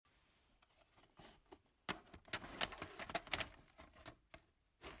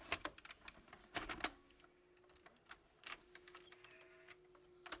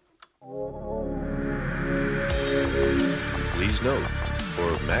Please note,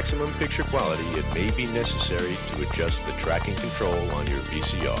 for maximum picture quality, it may be necessary to adjust the tracking control on your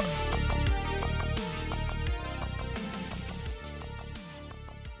VCR.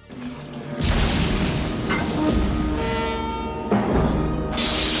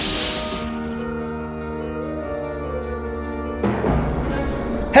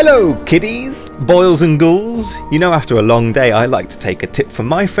 Hello kiddies, boils and ghouls. You know, after a long day I like to take a tip from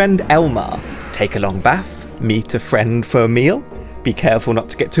my friend Elmar. Take a long bath, meet a friend for a meal. Be careful not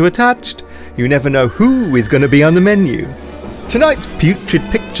to get too attached. You never know who is going to be on the menu. Tonight's putrid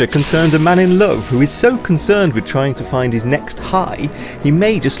picture concerns a man in love who is so concerned with trying to find his next high, he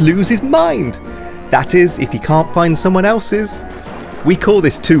may just lose his mind. That is, if he can't find someone else's. We call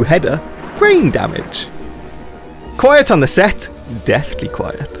this two-header brain damage. Quiet on the set. Deathly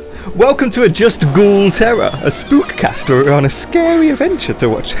quiet. Welcome to A Just Ghoul Terror, a spookcast where we're on a scary adventure to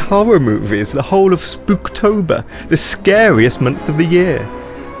watch horror movies the whole of Spooktober, the scariest month of the year.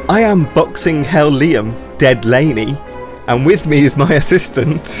 I am Boxing Hell Liam, Dead Laney, and with me is my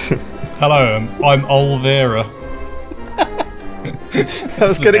assistant. Hello, I'm Olvera. I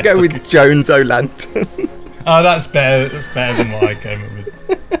was going to go with Jones O'Lantern. Oh, that's better. That's better than what I came up with.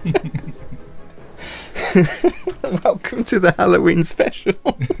 Welcome to the Halloween special.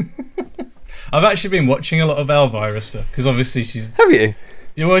 I've actually been watching a lot of Elvira stuff because obviously she's. Have you?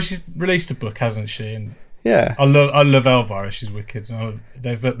 Yeah, well, she's released a book, hasn't she? And yeah, I love Elvira. She's wicked.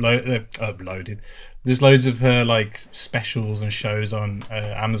 They've uploaded. There's loads of her like specials and shows on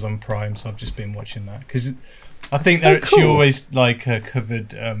Amazon Prime, so I've just been watching that because I think that cool. She always like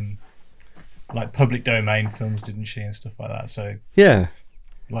covered like public domain films, didn't she, and stuff like that. So yeah,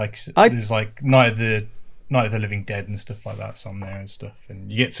 like there's like Night of the Living Dead and stuff like that's on there and stuff, and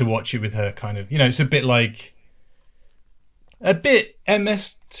you get to watch it with her kind of, it's a bit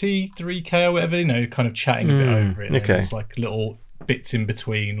MST3K or whatever, kind of chatting a bit over it. Okay. There's like little bits in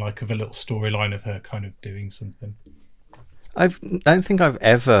between, like of a little storyline of her kind of doing something. I don't think I've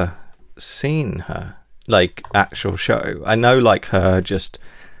ever seen her like actual show. I know like her just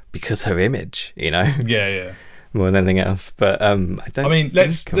because her image, Yeah. more than anything else. But I don't. I mean,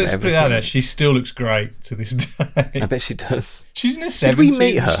 let's put it out there. It. She still looks great to this day. I bet she does. She's in her 70s. Did we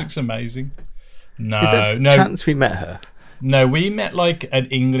meet her? She looks amazing. No, Is there a chance we met her? No, we met like an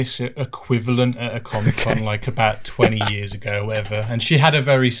English equivalent at a Comic Con like about 20 years ago or whatever, and she had a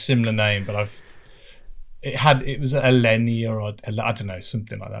very similar name, but it was Eleni or I don't know,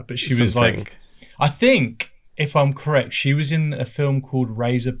 something like that. But she was like, I think if I'm correct, she was in a film called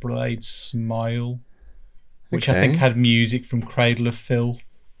Razorblade Smile, which I think had music from Cradle of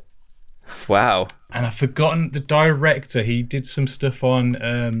Filth. Wow. And I've forgotten the director. He did some stuff on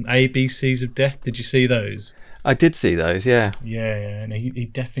ABCs of Death. Did you see those? I did see those, yeah. Yeah, and he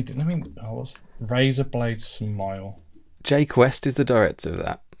definitely did. I mean, what's Razorblade Smile? Jake West is the director of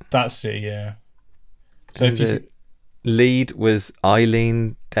that. That's it, yeah. So and the lead was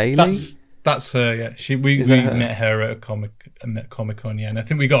Eileen Daly? That's her, yeah. We met her at a Comic-Con, yeah. And I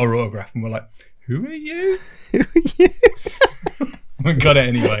think we got her autograph and we're like, who are you? Who are you? We got it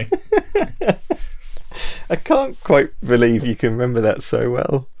anyway. I can't quite believe you can remember that so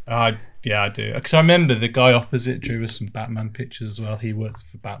well. Yeah, I do. Because I remember the guy opposite drew us some Batman pictures as well. He worked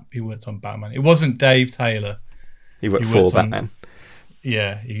on Batman. It wasn't Dave Taylor. He worked for Batman.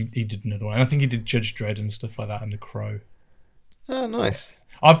 Yeah, he did another one. I think he did Judge Dredd and stuff like that and The Crow. Oh, nice.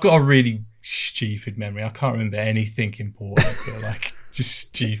 I've got a really stupid memory. I can't remember anything important, but like just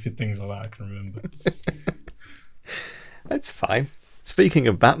stupid things like that I can remember. That's fine. Speaking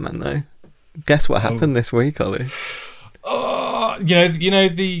of Batman, though, guess what happened this week, Ollie? Oh,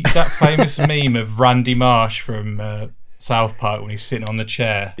 that famous meme of Randy Marsh from South Park when he's sitting on the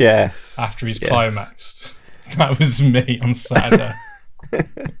chair. Yes. After he's climaxed. That was me on Saturday.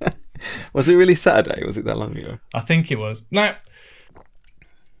 Was it really Saturday? Was it that long ago? I think it was. Now,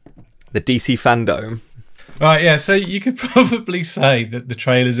 the DC fandom. Right, yeah. So you could probably say that the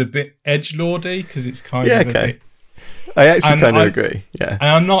trailer's a bit edgelordy because it's kind of a bit. I actually kind of agree. Yeah,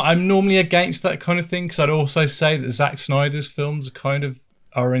 and I'm normally against that kind of thing because I'd also say that Zack Snyder's films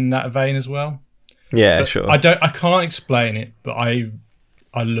are in that vein as well. Yeah, but sure. I can't explain it, but I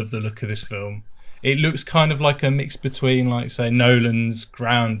love the look of this film. It looks kind of like a mix between, like, say, Nolan's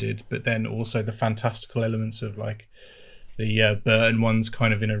Grounded, but then also the fantastical elements of like the Burton one's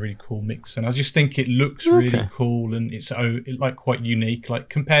kind of in a really cool mix. And I just think it looks really cool and it's like quite unique, like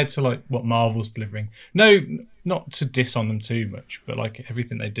compared to like what Marvel's delivering. No, not to diss on them too much, but like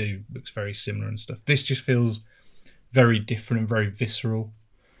everything they do looks very similar and stuff. This just feels very different and very visceral.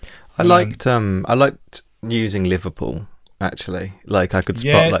 I liked using Liverpool actually. Like I could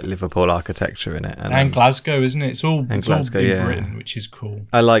spot Yeah. like Liverpool architecture in it, And Glasgow, isn't it? It's all Glasgow, in yeah. Britain, which is cool.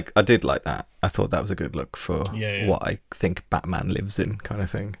 I did like that. I thought that was a good look for Yeah. what I think Batman lives in, kind of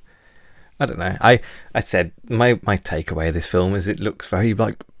thing. I don't know. I said my takeaway of this film is it looks very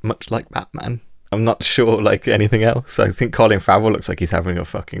much like Batman. I'm not sure like anything else. I think Colin Farrell looks like he's having a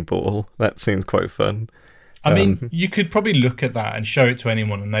fucking ball. That seems quite fun. I mean, you could probably look at that and show it to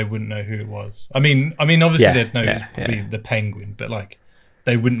anyone, and they wouldn't know who it was. I mean, obviously Yeah, they'd know yeah, it'd be the Penguin, but like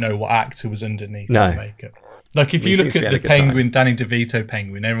they wouldn't know what actor was underneath No. the makeup. Like if He you look seems to be at having the a good time. Penguin, Danny DeVito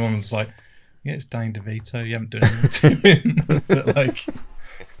Penguin, everyone was like, "Yeah, it's Danny DeVito. You haven't done anything to him." But like,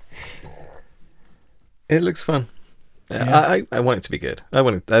 It looks fun. Yeah. I want it to be good. I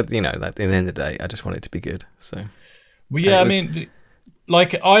want it, that at the end of the day, I just want it to be good. So well, yeah, it I was- mean,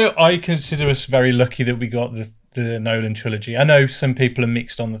 like I consider us very lucky that we got the Nolan trilogy. I know some people are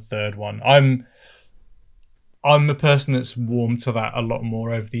mixed on the third one. I'm a person that's warmed to that a lot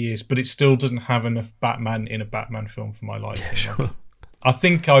more over the years, but it still doesn't have enough Batman in a Batman film for my liking. sure. I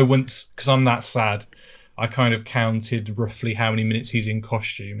think I once, because I'm that sad, I kind of counted roughly how many minutes he's in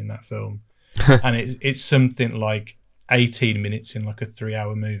costume in that film, and it's something like 18 minutes in like a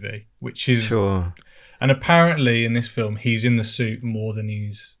 3-hour movie, which is Sure. And apparently in this film he's in the suit more than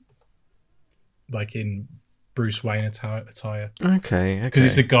he's like in Bruce Wayne attire. Okay. Because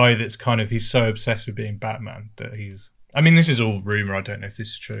it's a guy that's he's so obsessed with being Batman that he's... I mean, this is all rumour, I don't know if this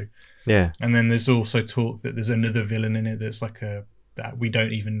is true. Yeah. And then there's also talk that there's another villain in it that's like that we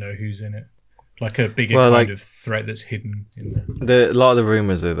don't even know who's in it. Like a bigger kind of threat that's hidden in there. A lot of the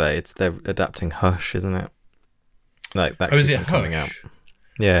rumours are that they're adapting Hush, isn't it? Like that. Oh, is keeps it on coming out. Hush?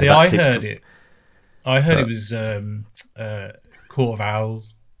 Yeah. See, that I keeps heard com- it. I heard it was Court of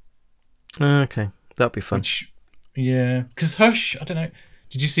Owls. Okay, that'd be fun. Which, yeah, because Hush, I don't know.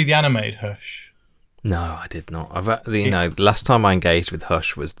 Did you see the animated Hush? No, I did not. The last time I engaged with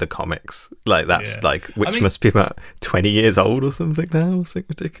Hush was the comics. Like that's Yeah. like, which I mean- must be about 20 years old or something now. Something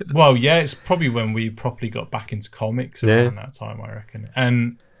ridiculous. Well, yeah, it's probably when we properly got back into comics around that time, I reckon.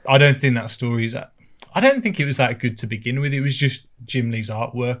 And I don't think that story's... I don't think it was that good to begin with. It was just Jim Lee's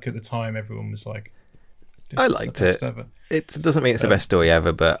artwork at the time. Everyone was like... I liked it. It doesn't mean it's the best story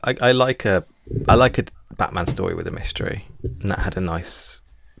ever, but I like a Batman story with a mystery, and that had a nice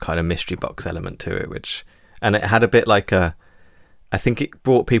kind of mystery box element to it, and it had a bit like I think it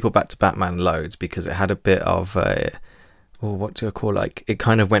brought people back to Batman loads because it had a bit of what do I call, like, it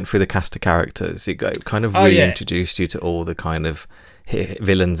kind of went through the cast of characters. It kind of reintroduced you to all the kind of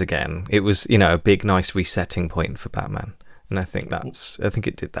villains again. It was, a big nice resetting point for Batman, and I think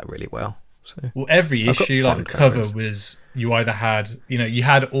it did that really well. So Well, every I've got issue, like fun the cover covers. was, you either had, you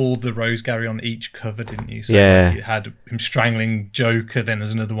had all the Rose Gary on each cover, didn't you? So Yeah. like, you had him strangling Joker, then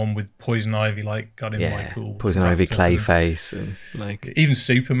there's another one with Poison Ivy, like, got him like all Poison Ivy, wrapped up in- Clayface, and like Even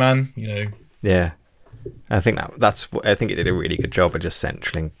Superman, yeah. I think I think it did a really good job of just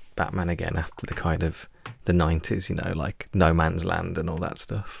centering Batman again after the kind of the 90s, like No Man's Land and all that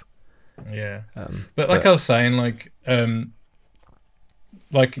stuff. Yeah. But But I was saying,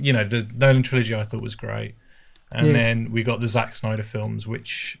 the Nolan trilogy I thought was great. And then we got the Zack Snyder films,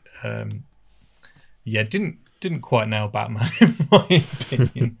 which, didn't quite nail Batman, in my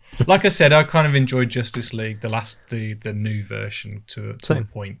opinion. Like I said, I kind of enjoyed Justice League, the new version to a Same.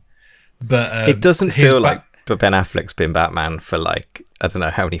 point. But it doesn't his feel like Ben Affleck's been Batman for like, I don't know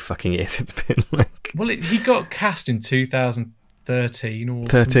how many fucking years it's been. Like Well, he got cast in 2013 or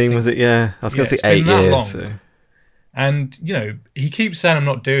 13, something. was it? Yeah. I was going to Yeah, say it's 8 been that years. long. So. And, he keeps saying I'm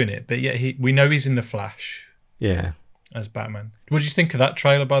not doing it, but yet we know he's in The Flash Yeah. as Batman. What did you think of that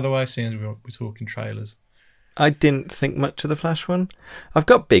trailer, by the way, seeing as we're talking trailers? I didn't think much of the Flash one. I've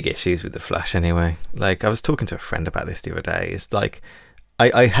got big issues with the Flash anyway. Like, I was talking to a friend about this the other day. It's like,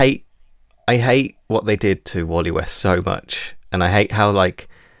 I hate what they did to Wally West so much, and I hate how I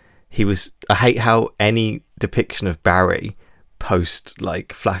hate how any depiction of Barry post like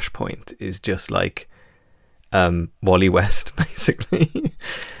Flashpoint is just like Wally West basically.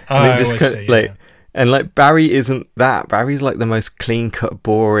 And it just and like Barry isn't that. Barry's like the most clean cut,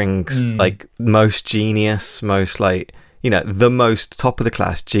 boring, like most genius, most like, the most top of the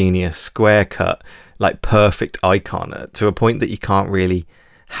class genius, square cut, like perfect icon to a point that you can't really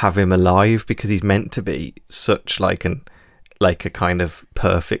have him alive because he's meant to be such like a kind of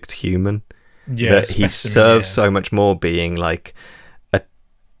perfect human that he serves so much more being like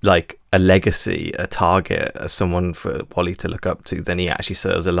a legacy, a target, someone for Wally to look up to than he actually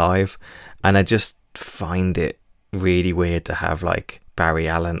serves alive. And I just find it really weird to have like Barry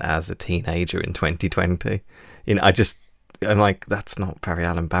Allen as a teenager in 2020. I'm like, that's not Barry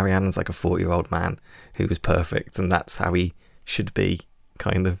Allen. Barry Allen's like a 40-year-old man who was perfect, and that's how he should be,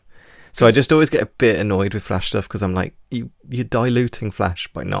 kind of. So I just always get a bit annoyed with Flash stuff because I'm like, you're diluting Flash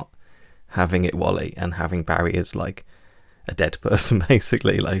by not having it Wally and having Barry as like a dead person,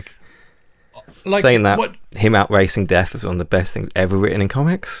 basically. Like saying that, him out racing death is one of the best things ever written in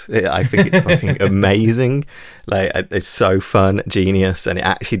comics. I think it's fucking amazing. Like, it's so fun, genius, and it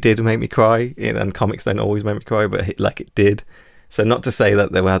actually did make me cry. And comics don't always make me cry, but it did. So not to say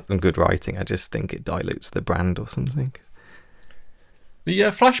that there was some good writing, I just think it dilutes the brand or something. The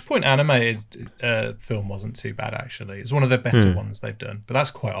Flashpoint animated film wasn't too bad, actually. It's one of the better ones they've done, but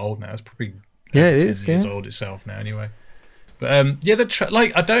that's quite old now. It's probably 10 years old itself now, anyway. But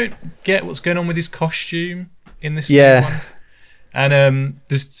I don't get what's going on with his costume in this one. And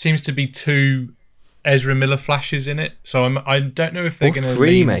there seems to be 2 Ezra Miller Flashes in it, so I don't know if they're going to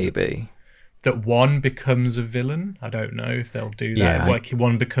 3 maybe. That one becomes a villain. I don't know if they'll do that.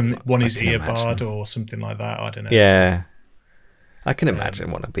 One is Eobard or something like that. I don't know. Yeah. I can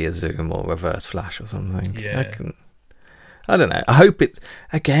imagine want to be a Zoom or Reverse Flash or something. Yeah. I don't know. I hope it's,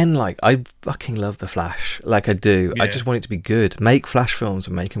 again, like, I fucking love the Flash. Like, I do. Yeah. I just want it to be good. Make Flash films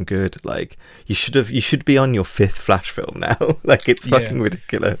and make them good. Like, you should be on your 5th Flash film now. Like, it's fucking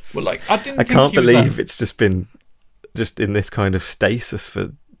ridiculous. Well, like, I can't believe it's just been in this kind of stasis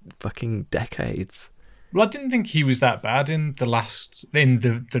for fucking decades. Well, I didn't think he was that bad in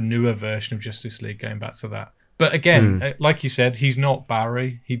the newer version of Justice League, going back to that. But again, like you said, he's not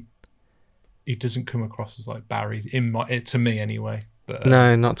Barry. He doesn't come across as like Barry to me anyway. But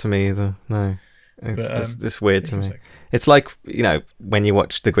no, not to me either. No, it's just weird to me. It's like, when you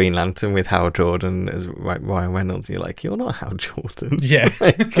watch The Green Lantern with Hal Jordan as Ryan Reynolds, you're like, you're not Hal Jordan. Yeah.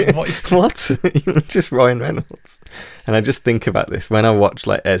 What? You're just Ryan Reynolds. And I just think about this when I watch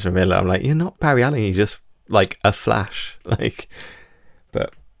like Ezra Miller. I'm like, you're not Barry Allen. You're just like a Flash. Like,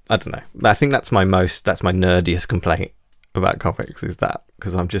 but I don't know. I think that's my nerdiest complaint about comics, is that,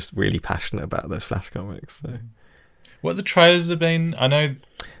 because I'm just really passionate about those Flash comics. So. What the trailers have been, I know.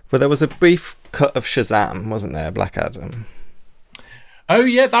 Well, there was a brief cut of Shazam, wasn't there? Black Adam. Oh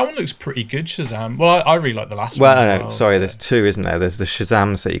yeah, that one looks pretty good, Shazam. Well, I really like the last one. Well, no, sorry, there's 2, isn't there? There's the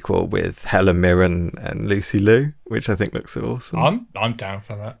Shazam sequel with Helen Mirren and Lucy Liu, which I think looks awesome. I'm down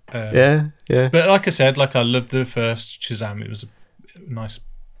for that. Yeah. But like I said, like, I loved the first Shazam. It was a nice.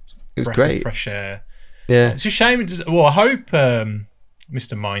 It was great. Fresh air. Yeah. It's a shame. I hope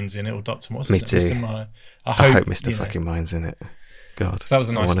Mr. Mind's in it, or Dr. What's Me his too. Mr. Mind. I hope Mr. fucking Mind's in it. God. So that was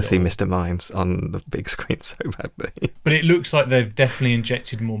a nice. I want to see Mr. Minds on the big screen so badly. But it looks like they've definitely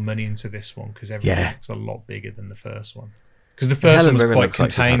injected more money into this one, because everything looks a lot bigger than the first one. Because the first one was quite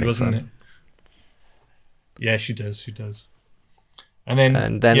contained, wasn't it? Yeah, she does. And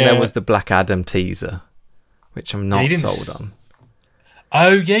then there was the Black Adam teaser, which I'm not sold on.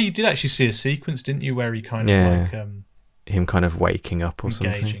 Oh yeah, you did actually see a sequence, didn't you, where he kind of like him kind of waking up or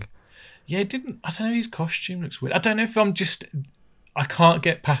engaging. something. Yeah, it didn't. I don't know. His costume looks weird. I don't know if I can't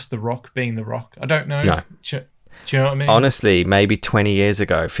get past The Rock being The Rock. I don't know. No. Do you know what I mean? Honestly, maybe 20 years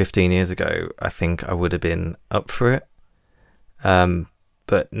ago, 15 years ago, I think I would have been up for it.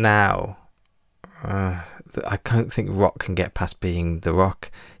 But now, I don't think Rock can get past being The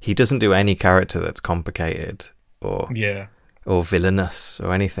Rock. He doesn't do any character that's complicated or villainous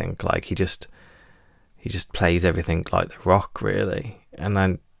or anything. Like, he just plays everything like The Rock, really. And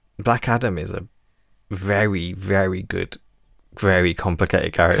then Black Adam is a very, very good, very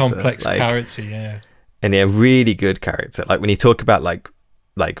complicated character. Complex character, yeah. And a really good character. Like, when you talk about like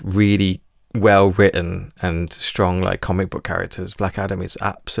really well written and strong like comic book characters, Black Adam is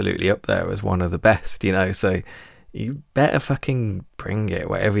absolutely up there as one of the best, so you better fucking bring it,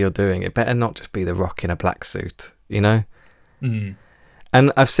 whatever you're doing. It better not just be The Rock in a black suit, And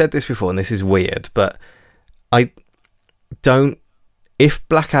I've said this before, and this is weird, but if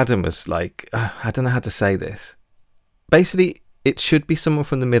Black Adam was like, I don't know how to say this. Basically, it should be someone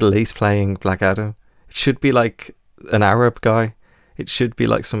from the Middle East playing Black Adam. It should be like an Arab guy. It should be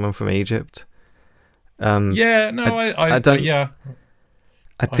like someone from Egypt. I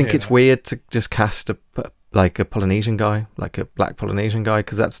think it's weird to just cast a Polynesian guy, like a black Polynesian guy,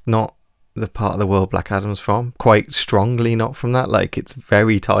 because that's not the part of the world Black Adam's from. Quite strongly not from that. Like, it's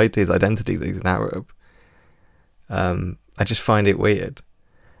very tied to his identity that he's an Arab. I just find it weird.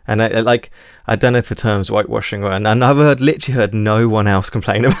 And I don't know if the term's whitewashing, and I've literally heard no one else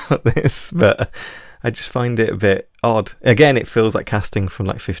complain about this, but I just find it a bit odd. Again, it feels like casting from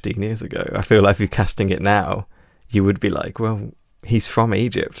like 15 years ago. I feel like if you're casting it now, you would be like, well, he's from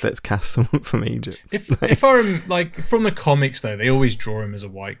Egypt. Let's cast someone from Egypt. If I'm like from the comics though, they always draw him as a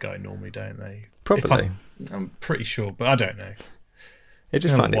white guy normally, don't they? Probably. I'm pretty sure, but I don't know. I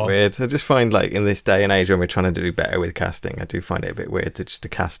just find it weird. I just find like in this day and age when we're trying to do better with casting, I do find it a bit weird to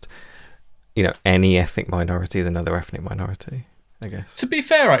cast, any ethnic minority as another ethnic minority, I guess. To be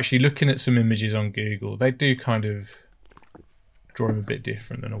fair, actually, looking at some images on Google, they do kind of draw him a bit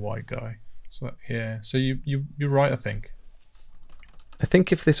different than a white guy. So yeah, so you're right, I think. I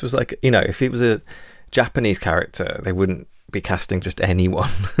think if this was like, if it was a Japanese character, they wouldn't be casting just anyone.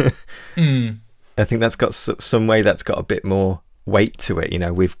 I think that's got some way that's got a bit more weight to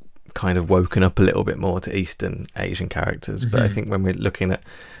it. We've kind of woken up a little bit more to Eastern Asian characters, but I think when we're looking at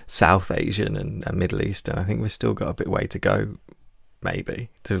South Asian and Middle Eastern, I think we've still got a bit way to go, maybe,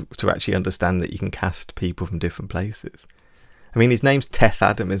 to actually understand that you can cast people from different places. I mean, his name's Teth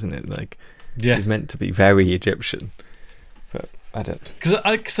Adam, isn't it? Like, he's meant to be very Egyptian, but I don't. Because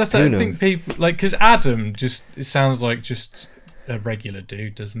I don't think people like, because Adam it sounds like just a regular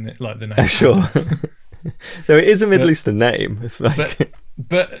dude, doesn't it? Like the name. Sure. Though it is a Middle Eastern name. It's like...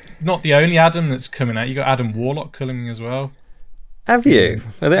 but not the only Adam that's coming out. You got Adam Warlock coming as well. Have you?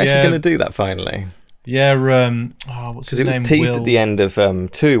 Are they actually going to do that finally? Yeah. What's his name? Because it was teased at the end of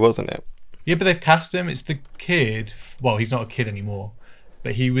 2, wasn't it? Yeah, but they've cast him. It's the kid. Well, he's not a kid anymore,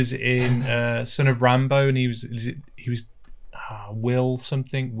 but he was in Son of Rambo, and he was Will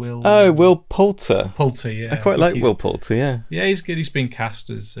something. Will. Oh, Will Poulter. Poulter, yeah. I quite like Will Poulter. Yeah. Yeah, he's good. He's been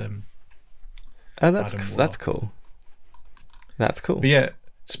cast as. That's cool. That's cool. But yeah,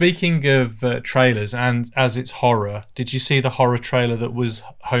 speaking of trailers, and as it's horror, did you see the horror trailer that was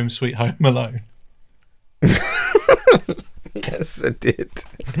Home Sweet Home Alone? Yes, I did.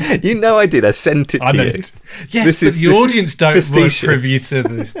 I did. I sent it to you. Yes, but the audience don't work privy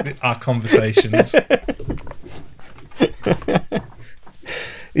to our conversations.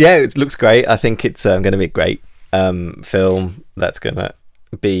 Yeah, it looks great. I think it's going to be a great film that's going to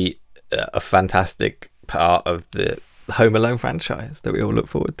be a fantastic part of the Home Alone franchise that we all look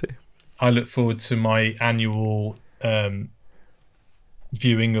forward to. I look forward to my annual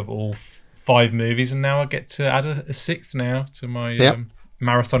viewing of all 5 movies, and now I get to add a 6th now to my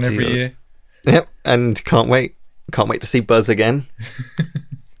marathon every year. Yep, and can't wait to see Buzz again.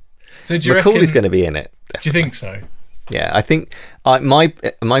 So do you Macaulay's going to be in it? Definitely. Do you think so? Yeah, I think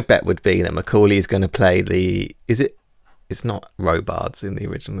my bet would be that Macaulay is going to play the. It's not Robards in the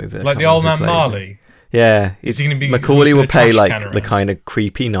original, is it? Like the old man Marley. Yeah, is he going to be? Macaulay will play like the kind of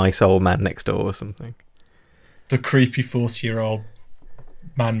creepy, nice old man next door or something. The creepy 40-year-old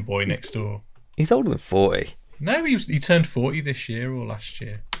man boy next door. He's older than 40. No, he turned 40 this year or last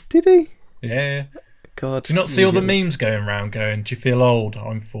year. Did he? Yeah. God. Do you not see all the memes going around going, do you feel old?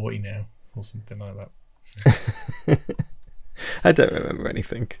 I'm 40 now. Or something like that. I don't remember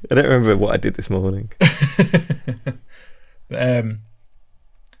anything. I don't remember what I did this morning.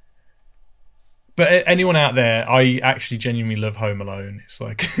 But anyone out there, I actually genuinely love Home Alone. It's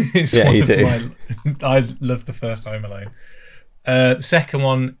like I love the first Home Alone. The second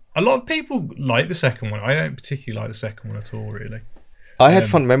one, a lot of people like the second one. I don't particularly like the second one at all, really. I had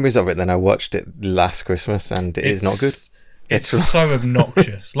fond memories of it. Then I watched it last Christmas, and it is not good. It's so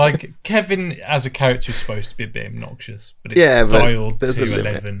obnoxious. Like Kevin as a character is supposed to be a bit obnoxious, but it's dialed to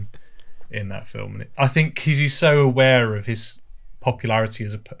 11 in that film. And I think he's so aware of his popularity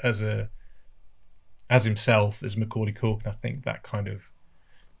as himself as Macaulay Culkin. I think that kind of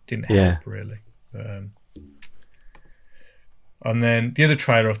didn't help really. And then the other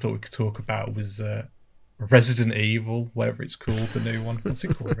trailer I thought we could talk about was Resident Evil, whatever it's called, the new one. What's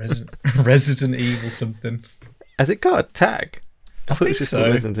it called? Resident Evil something. Has it got a tag? I thought it was just called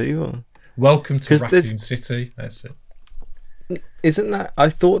Resident Evil. Welcome to Raccoon City. That's it. Isn't that? I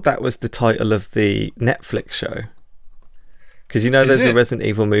thought that was the title of the Netflix show. Because there's a Resident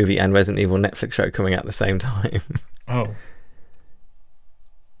Evil movie and Resident Evil Netflix show coming out at the same time. Oh.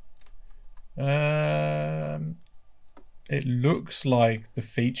 It looks like the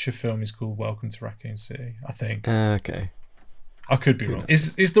feature film is called Welcome to Raccoon City, I think. Okay. I could be wrong.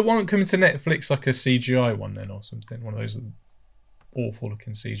 Is the one coming to Netflix like a CGI one then or something? One of those awful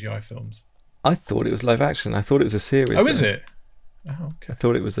looking CGI films? I thought it was live action. I thought it was a series. Oh, is it? Oh, okay. I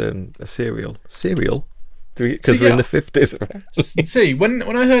thought it was a serial. Serial? Because we're in the 50s. See, when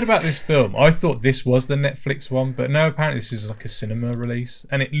I heard about this film, I thought this was the Netflix one, but no, apparently this is like a cinema release,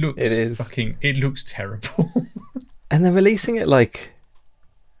 and it looks it looks terrible. And they're releasing it like,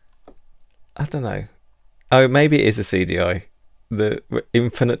 I don't know. Oh, maybe it is a CGI. The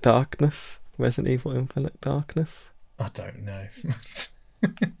Infinite Darkness, Resident Evil Infinite Darkness. I don't know.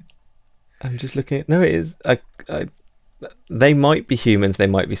 I'm just looking at. No, it is. They might be humans, they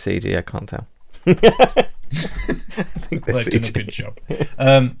might be CG, I can't tell. I think They've done a good job.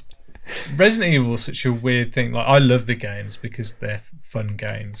 Resident Evil is such a weird thing. Like, I love the games because they're fun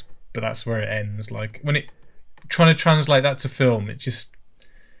games, but that's where it ends. Like, when it trying to translate that to film, it just...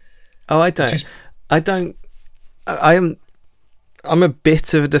 Oh, I'm a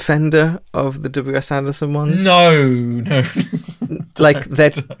bit of a defender of the W.S. Anderson ones. No. Like,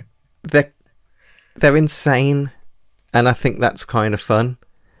 they're insane, and I think that's kind of fun.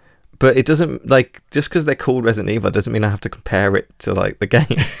 But it doesn't, like, just because they're called Resident Evil doesn't mean I have to compare it to, like, the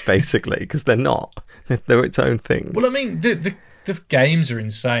games, basically, because they're not. They're its own thing. Well, I mean, the games are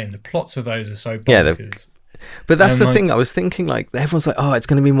insane. The plots of those are so bonkers. Yeah, but that's the thing. I was thinking, like, everyone's like, oh, it's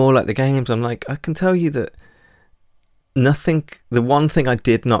going to be more like the games. I'm like, I can tell you that the one thing I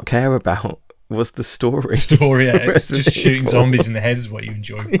did not care about was the story. Yeah. It's just shooting zombies in the head is what you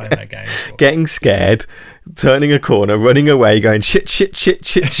enjoy playing that game for. Getting scared, turning a corner, running away, going shit,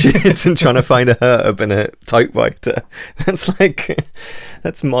 and trying to find a herb and a typewriter. That's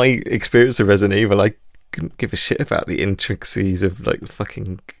my experience of Resident Evil. I couldn't give a shit about the intricacies of, like,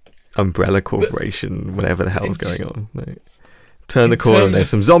 fucking Umbrella Corporation, whatever the hell's going on. Like, turn the corner and there's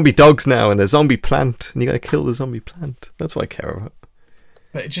some zombie dogs now and there's zombie plant and you gotta kill the zombie plant. That's what I care about.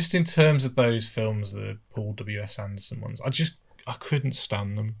 But just in terms of those films, the Paul W.S. Anderson ones, I couldn't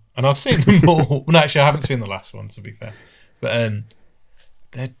stand them. And I've seen them all. Well, no, actually, I haven't seen the last one, to be fair. But I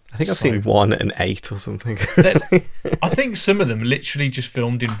think I've seen 1 and 8 or something. I think some of them literally just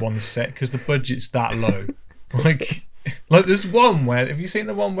filmed in one set because the budget's that low. Like there's one where, have you seen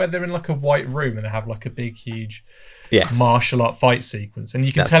the one where they're in like a white room and they have like a big, huge martial art fight sequence? And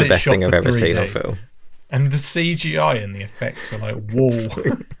you can tell it's shot for 3D. That's the best thing I've ever seen on film. And the CGI and the effects are like, whoa.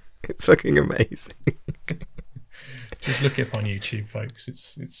 It's fucking amazing. Just look it up on YouTube, folks.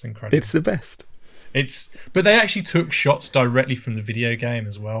 It's incredible. It's the best. But they actually took shots directly from the video game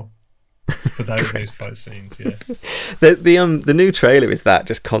as well for those fight scenes. Yeah. The new trailer is that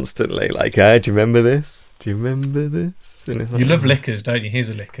just constantly like, do you remember this? Do you remember this? And it's like, you love liquors, don't you? Here's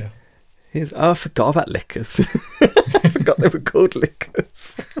a liquor. I forgot about liquors. I forgot they were called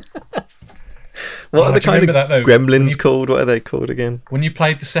liquors. What are the kind of gremlins called? What are they called again? When you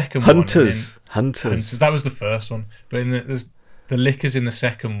played the second Hunters. one. Hunters. That was the first one. But there's the liquors in the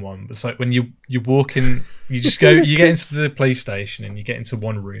second one. It's like when you walk in, you just go, you get into the police station and you get into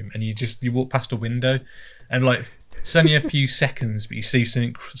one room and you walk past a window and like it's only a few seconds, but you see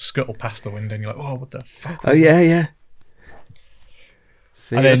something scuttle past the window and you're like, oh, what the fuck? Oh, yeah.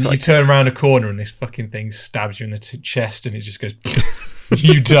 See, and then you turn around a corner and this fucking thing stabs you in the chest and it just goes,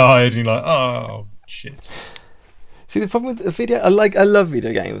 you died. And you're like, oh, shit. See, the problem with the video, I love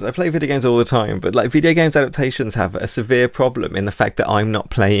video games. I play video games all the time, but like video games adaptations have a severe problem in the fact that I'm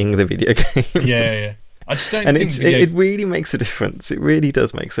not playing the video game. Yeah. I just don't and think it really makes a difference. It really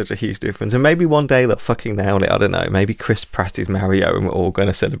does make such a huge difference. And maybe one day they'll fucking nail it. I don't know. Maybe Chris Pratt is Mario and we're all going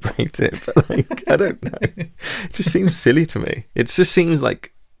to celebrate it. But like, I don't know. It just seems silly to me. It just seems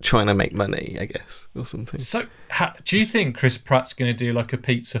like trying to make money, I guess, or something. So, do you think Chris Pratt's going to do like a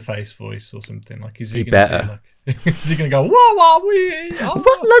pizza face voice or something? Like, is he going to is he going to go, wah wah wee?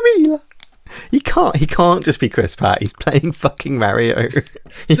 Oh. He can't just be Chris Pratt. He's playing fucking Mario.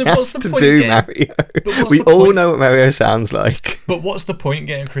 He has to do Mario. We all know what Mario sounds like. But what's the point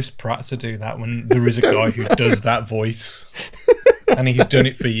getting Chris Pratt to do that when there is a guy who does that voice and he's done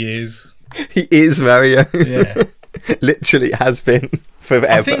it for years? He is Mario. Yeah. Literally has been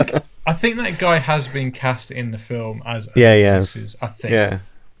forever. I think that guy has been cast in the film as he has. I think. Yeah.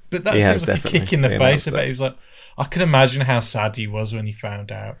 But that seems like a kick in the face. I bet he was like, I can imagine how sad he was when he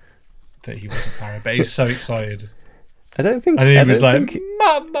found out that he wasn't Mario, but he was so excited. I don't think. And he was like,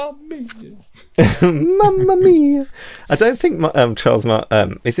 "Mamma mia, Mamma mia." I don't think Charles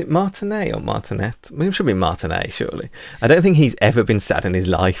is it Martinet or Martinet? Maybe it should be Martinet, surely. I don't think he's ever been sad in his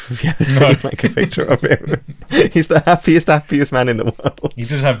life. If you ever seen like a picture of him, he's the happiest man in the world. He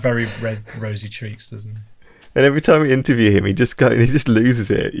does have very red, rosy cheeks, doesn't he? And every time we interview him, he just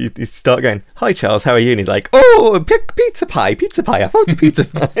loses it. You start going, "Hi Charles, how are you?" And he's like, "Oh, pizza pie. I thought the pizza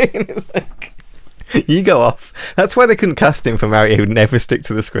pie." And it's like, you go off. That's why they couldn't cast him for Mario. He would never stick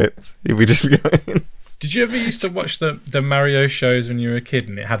to the script. He'd be just going. Did you ever used to watch the Mario shows when you were a kid,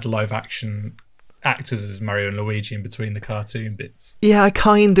 and it had live action actors as Mario and Luigi in between the cartoon bits? Yeah, I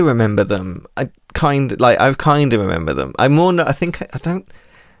kind of remember them. I kind of remember them.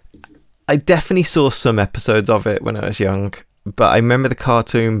 I definitely saw some episodes of it when I was young, but I remember the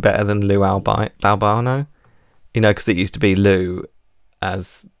cartoon better than Lou Albano. You know, because it used to be Lou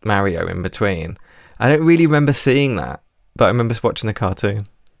as Mario in between. I don't really remember seeing that, but I remember watching the cartoon.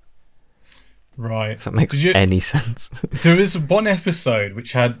 Right. If that makes any sense. There was one episode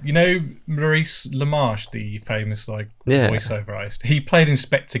which had, you know, Maurice LaMarche, the famous voiceover artist. He played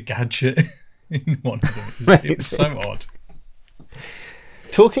Inspector Gadget in one of them. It was so odd.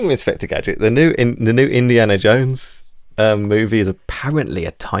 Talking of Inspector Gadget, the new Indiana Jones movie is apparently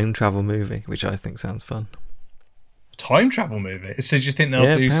a time travel movie, which I think sounds fun. Time travel movie? So do you think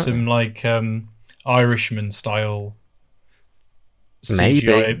they'll do some like Irishman style maybe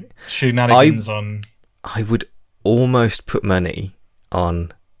CGI shenanigans on? I would almost put money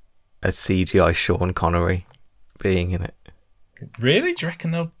on a CGI Sean Connery being in it. Really? Do you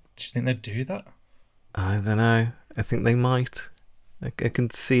think they'd do that? I don't know. I think they might. I can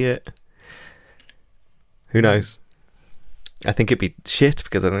see it. Who knows? I think it'd be shit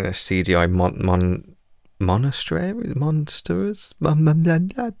because I think there's CGI monsters.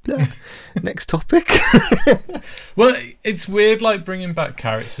 Next topic. Well, it's weird, like bringing back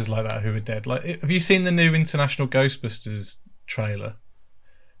characters like that who are dead. Like, have you seen the new International Ghostbusters trailer?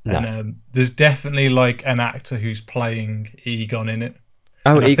 No. And there's definitely like an actor who's playing Egon in it.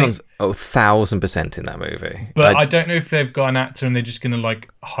 Oh, and Egon's 1,000% in that movie. But I don't know if they've got an actor and they're just going to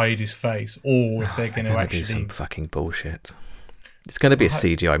like hide his face, or if they're going to actually do some fucking bullshit. It's going to be a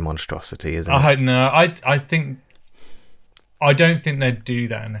CGI monstrosity, isn't it? I don't know. I don't think they'd do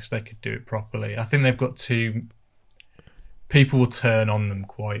that unless they could do it properly. I think they've got to. People will turn on them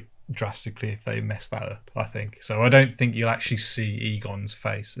quite drastically if they mess that up, I think. So I don't think you'll actually see Egon's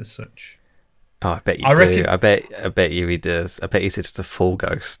face as such. Oh, I bet you do. I bet you he does. I bet he's just a full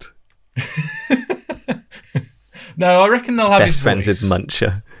ghost. No, I reckon they'll have his best friends voice. with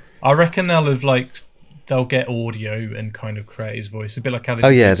Muncher. I reckon they'll get audio and kind of create his voice, a bit like how they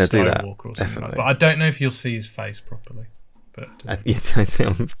they'll do that. Or definitely. like. But I don't know if you'll see his face properly. But I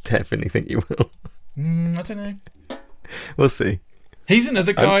definitely think you will. I don't know. We'll see. He's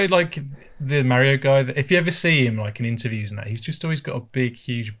another guy like the Mario guy. That if you ever see him like in interviews and that, he's just always got a big,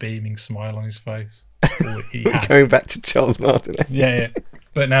 huge, beaming smile on his face. Going back to Charles Martinet. Yeah.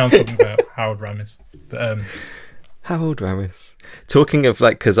 But now I'm talking about Harold Ramis. But Harold Ramis. Talking of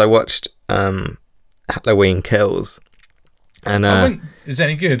like, because I watched Halloween Kills, and is it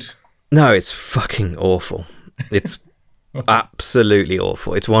any good? No, it's fucking awful. It's absolutely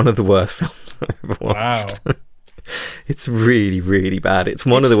awful. It's one of the worst films I've ever watched. Wow. It's really, really bad. It's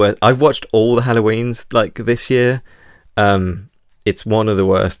one of the worst. I've watched all the Halloweens like this year. It's one of the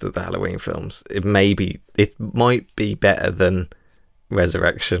worst of the Halloween films. It might be better than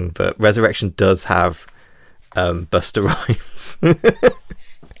Resurrection, but Resurrection does have Busta Rhymes.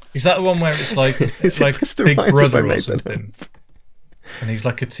 Is that the one where it's like Big Brother or something? And he's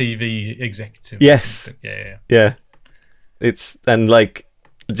like a TV executive. Yes. Yeah. It's and like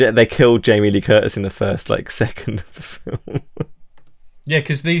they killed Jamie Lee Curtis in the first second of the film. Yeah,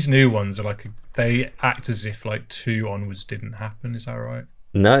 because these new ones are they act as if 2 onwards didn't happen. Is that right?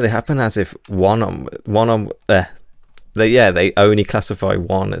 No, they happen as if they only classify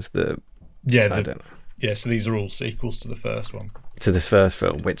 1 as the. Yeah, I don't know. Yeah, so these are all sequels to the first one. To this first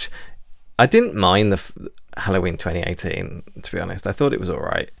film, which I didn't mind the Halloween 2018. To be honest, I thought it was all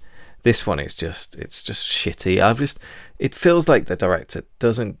right. This one is just shitty. It feels like the director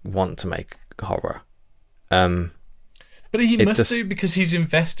doesn't want to make horror. But he must do, because he's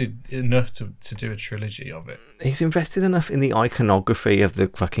invested enough to do a trilogy of it. He's invested enough in the iconography of the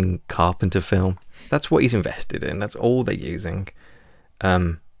fucking Carpenter film. That's what he's invested in. That's all they're using.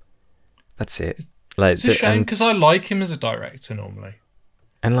 That's it. It's a shame because I like him as a director normally.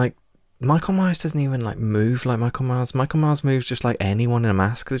 And Michael Myers doesn't even move like Michael Myers. Michael Myers moves just like anyone in a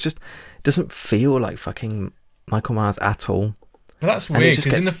mask. It doesn't feel like fucking Michael Myers at all. But that's weird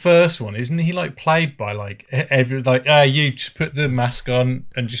because in the first one, isn't he played by you just put the mask on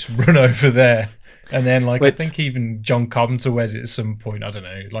and just run over there, and then I think even John Carpenter wears it at some point. I don't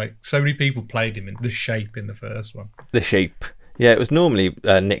know. So many people played him in The Shape in the first one. The Shape. Yeah, it was normally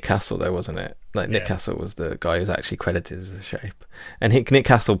Nick Castle though, wasn't it? Nick Castle was the guy who was actually credited as The Shape, and Nick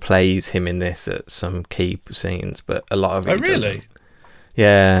Castle plays him in this at some key scenes, but a lot of it. Oh, really? Doesn't.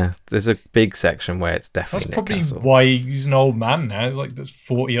 Yeah, there's a big section where it's definitely Nick Castle. That's probably why he's an old man now. That's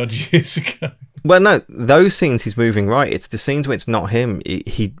 40 odd years ago. Well, no, those scenes he's moving right. It's the scenes where it's not him.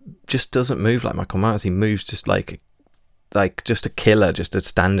 He just doesn't move like Michael Myers. He moves just like just a killer, just a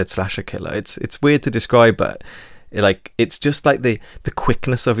standard slasher killer. It's weird to describe, but it's just the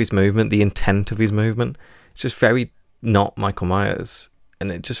quickness of his movement, the intent of his movement. It's just very not Michael Myers,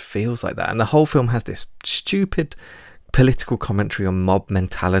 and it just feels like that. And the whole film has this stupid political commentary on mob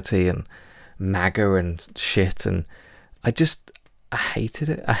mentality and MAGA and shit, and I hated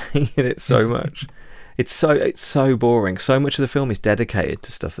it. I hated it so much. It's so boring. So much of the film is dedicated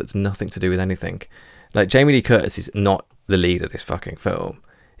to stuff that's nothing to do with anything. Like, Jamie Lee Curtis is not the lead of this fucking film.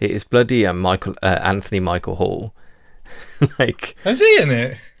 It is bloody Anthony Michael Hall. Like, is he in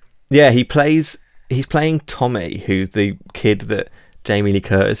it? Yeah, he's playing Tommy, who's the kid that Jamie Lee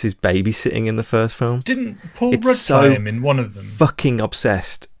Curtis is babysitting in the first film. Didn't Paul Rudd play him in one of them? Fucking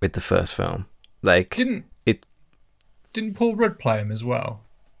obsessed with the first film. Like, didn't Paul Rudd play him as well?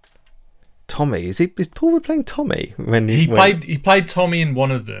 Tommy, is Paul Rudd playing Tommy when he played Tommy in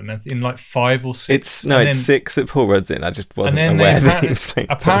one of them in like 5 or 6. It's 6 that Paul Rudd's in. I just wasn't aware that he was playing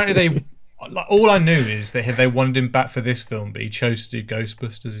apparently Tommy. All I knew is they wanted him back for this film, but he chose to do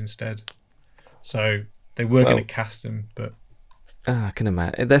Ghostbusters instead. So they were going to cast him, but I can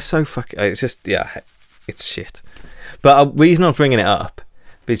imagine. They're so fucking. It's just it's shit. But the reason I'm bringing it up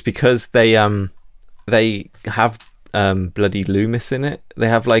is because they have bloody Loomis in it. They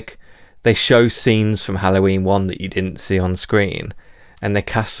have they show scenes from Halloween 1 that you didn't see on screen, and they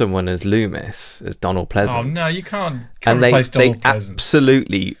cast someone as Loomis, as Donald Pleasence. Oh no, you can't and replace they Donald Pleasence.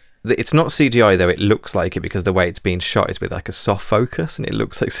 Absolutely. It's not CGI though. It looks like it because the way it's being shot is with like a soft focus, and it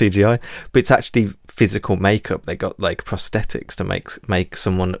looks like CGI. But it's actually physical makeup. They got like prosthetics to make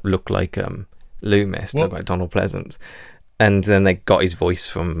someone look like Loomis, look like Donald Pleasence, and then they got his voice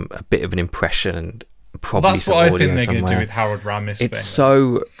from a bit of an impression and probably that's some what I audio think they're somewhere. going to do with Harold Ramis. It's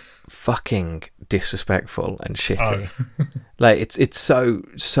so fucking disrespectful and shitty. Like it's so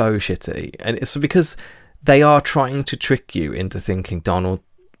shitty, and it's because they are trying to trick you into thinking Donald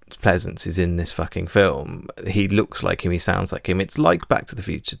Pleasence is in this fucking film. He looks like him, he sounds like him. It's like Back to the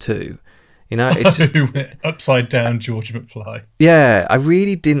Future 2. You know, it's just upside down George McFly. Yeah, I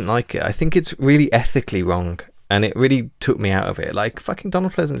really didn't like it. I think it's really ethically wrong, and it really took me out of it. Like, fucking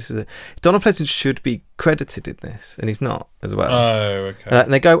Donald Pleasence should be credited in this, and he's not as well. Oh, okay.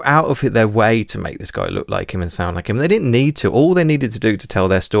 And they go out of their way to make this guy look like him and sound like him. They didn't need to. All they needed to do to tell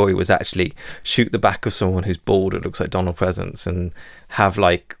their story was actually shoot the back of someone who's bald and looks like Donald Pleasence and have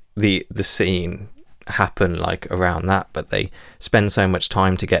like the scene happen like around that. But they spend so much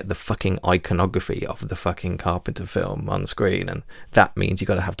time to get the fucking iconography of the fucking Carpenter film on screen, and that means you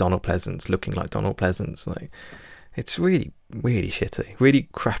got to have Donald Pleasence looking like Donald Pleasence. Like, it's really, really shitty, really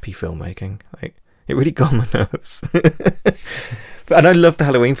crappy filmmaking. Like, it really got on my nerves. And I love the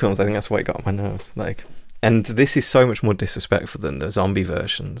Halloween films. I think that's why it got on my nerves. Like, and this is so much more disrespectful than the zombie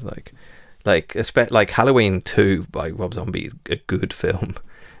versions. Like Halloween 2 by Rob Zombie is a good film,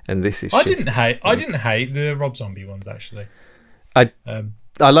 and this is. I didn't hate the Rob Zombie ones actually. I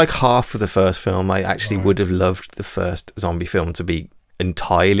like half of the first film. I actually would have loved the first zombie film to be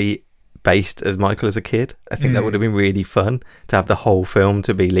entirely based as Michael as a kid. I think that would have been really fun to have the whole film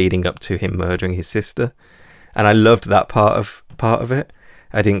to be leading up to him murdering his sister, and I loved that part of it.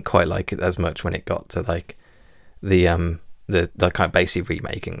 I didn't quite like it as much when it got to like the kind of basically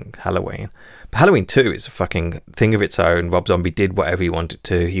remaking Halloween. But Halloween 2 is a fucking thing of its own. Rob Zombie did whatever he wanted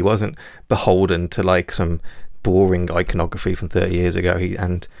to. He wasn't beholden to like some boring iconography from 30 years ago.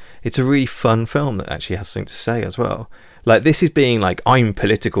 And it's a really fun film that actually has something to say as well. Like, this is being like, I'm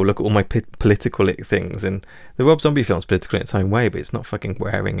political, look at all my political things. And the Rob Zombie film's political in its own way, but it's not fucking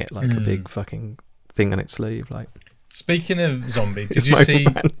wearing it like a big fucking thing on its sleeve. Like, speaking of Zombie, did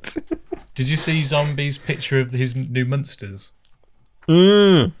you see Zombie's picture of his new Munsters?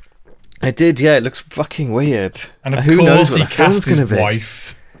 I did, yeah. It looks fucking weird. And of Who course knows he cast his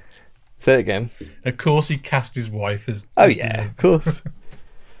wife. Say it again. Of course he cast his wife as... Oh yeah, of course.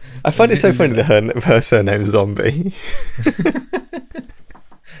 I find it so funny that her surname's Zombie.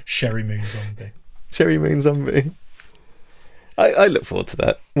 Sherry Moon Zombie. Sherry Moon Zombie. I look forward to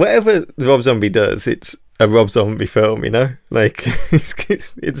that. Whatever Rob Zombie does, it's a Rob Zombie film, you know? Like,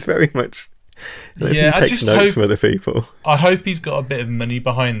 it's very much... Yeah, he takes notes from other people. I hope he's got a bit of money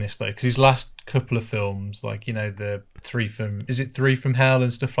behind this, though, because his last couple of films, like, you know, the Three from Hell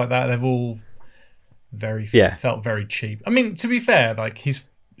and stuff like that, they've all felt very cheap. I mean, to be fair, like, his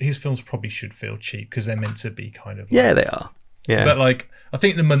films probably should feel cheap because they're meant to be kind of... Yeah, they are. Yeah. But, like, I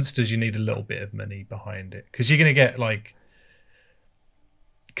think the Munsters, you need a little bit of money behind it because you're going to get, like...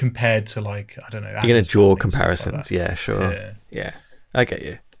 compared to, like, I don't know, you're going to draw comparisons. Like, yeah, sure. Yeah, I get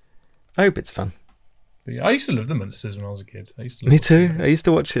you. I hope it's fun. But yeah, I used to love the Munsters when I was a kid. Me too. I used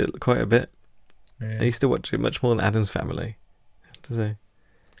to watch it quite a bit. Yeah. I used to watch it much more than Addams Family, I have to say.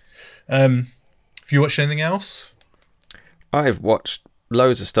 Have you watched anything else? I've watched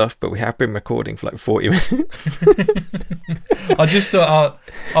loads of stuff, but we have been recording for like 40 minutes. I just thought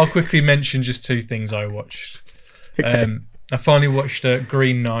I'll quickly mention just 2 things I watched. Okay. I finally watched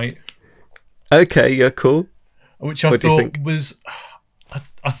Green Knight. Okay, yeah, cool. Which I thought was...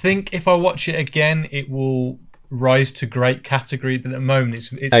 think if I watch it again, it will rise to great category. But at the moment,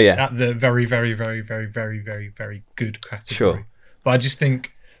 it's at the very, very, very, very, very, very, very good category. Sure. But I just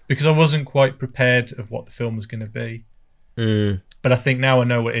think because I wasn't quite prepared of what the film was going to be. But I think now I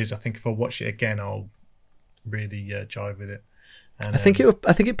know what it is. I think if I watch it again, I'll really jive with it. And, I think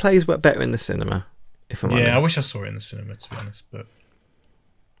it plays better in the cinema. If I'm honest. I wish I saw it in the cinema, to be honest. But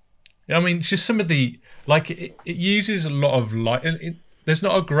I mean, it's just some of the it uses a lot of light. There's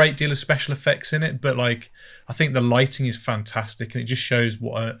not a great deal of special effects in it, but I think the lighting is fantastic, and it just shows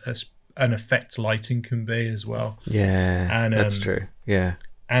what an effect lighting can be as well. Yeah, and that's true. Yeah,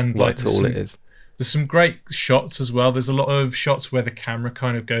 and that's all it is. There's some great shots as well. There's a lot of shots where the camera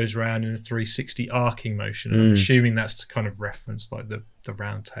kind of goes around in a 360 arcing motion. I'm assuming that's to kind of reference the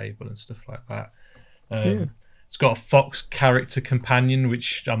round table and stuff like that. It's got a fox character companion,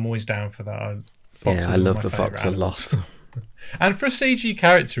 which I'm always down for that. I love the fox a lot. And for a CG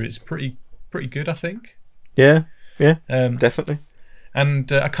character, it's pretty good, I think. Yeah, definitely.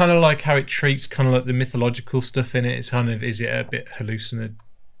 And I kind of like how it treats kind of like the mythological stuff in it. It's kind of, is it a bit hallucinogenic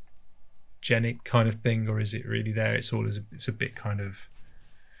kind of thing, or is it really there? It's a bit kind of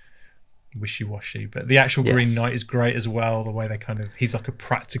wishy-washy. But the actual Green Knight is great as well. The way they he's like a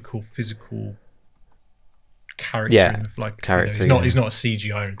practical, physical character. Character. He's not a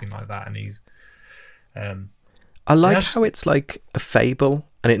CGI or anything like that, and he's. I like how it's like a fable,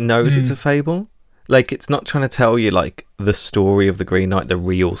 and it knows it's a fable. Like, it's not trying to tell you like the story of the Green Knight, the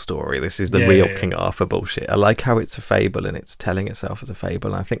real story. This is the real King Arthur bullshit. I like how it's a fable and it's telling itself as a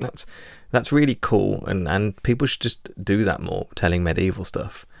fable. And I think that's really cool, and people should just do that more, telling medieval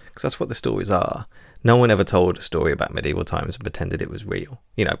stuff, because that's what the stories are. No one ever told a story about medieval times and pretended it was real.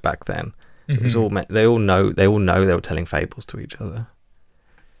 Back then. It was all they all know they were telling fables to each other.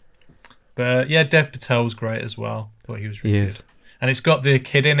 But Dev Patel was great as well. Thought he was really good. And it's got the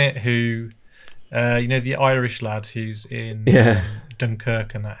kid in it who, the Irish lad who's in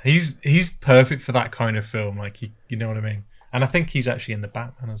Dunkirk and that. He's perfect for that kind of film. Like, you know what I mean. And I think he's actually in the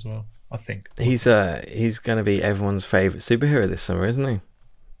Batman as well. I think he's going to be everyone's favorite superhero this summer, isn't he?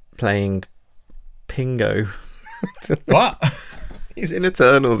 Playing Pingo. What? He's in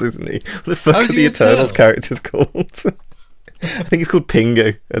Eternals, isn't he? What the fuck are the Eternals characters called? I think he's called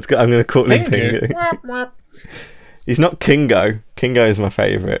Pingo. I'm going to call him Pingo. He's not Kingo. Kingo is my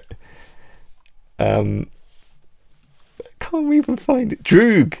favourite. Can't even find it.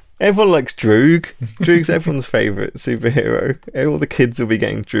 Droog. Everyone likes Droog. Droog's everyone's favourite superhero. All the kids will be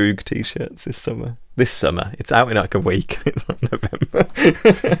getting Droog t-shirts this summer. It's out in like a week. It's like November.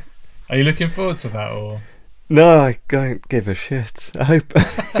 Are you looking forward to that, or? No, I don't give a shit. I hope.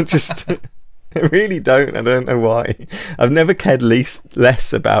 I really don't. I don't know why. I've never cared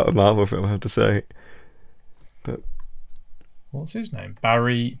less about a Marvel film, I have to say. But what's his name?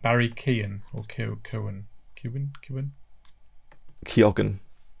 Barry Keoghan or Keoghan? Keoghan.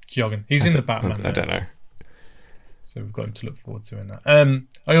 He's in the Batman. I don't know. So we've got him to look forward to in that.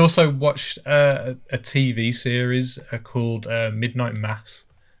 I also watched a TV series called Midnight Mass.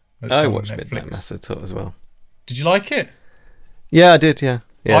 I watched Midnight Mass as well. Did you like it? Yeah, I did. Yeah.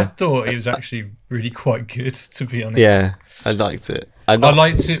 I thought it was actually really quite good, to be honest. Yeah, I liked it. I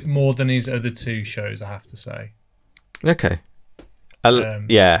liked it more than his other two shows, I have to say. Okay.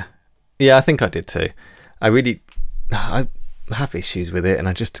 Yeah, I think I did too. I have issues with it,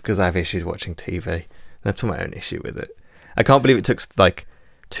 and because I have issues watching TV. That's my own issue with it. I can't believe it took like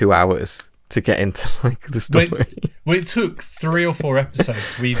 2 hours to get into like the story. Well, it took 3 or 4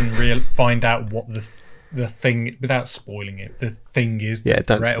 episodes to even find out what the thing, without spoiling it, the thing is. Yeah,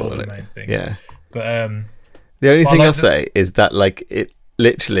 don't spoil it. Main thing. Yeah. But the only thing I'll say is that like it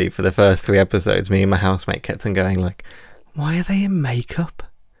literally for the first 3 episodes, me and my housemate kept on going like, "Why are they in makeup?"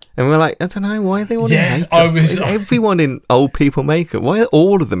 And we're like, I don't know, why are they all in makeup? Is everyone in old people makeup? Why are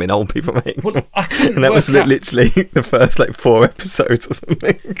all of them in old people makeup? Well, and that was literally the first like 4 episodes or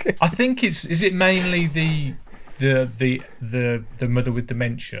something. I think is it mainly the mother with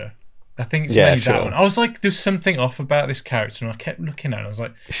dementia? I think it's mainly that one. I was like, there's something off about this character, and I kept looking at it. I was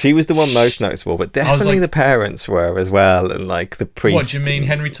like, she was the one most noticeable, but definitely the parents were as well, and like the priest. What do you mean,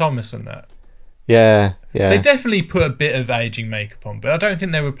 Henry Thomas and that? Yeah. They definitely put a bit of aging makeup on, but I don't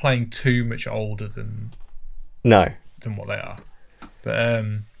think they were playing too much older than what they are. But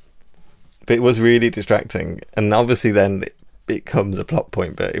it was really distracting, and obviously then it becomes a plot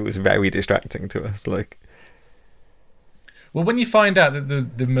point, but it was very distracting to us. Like, well, when you find out that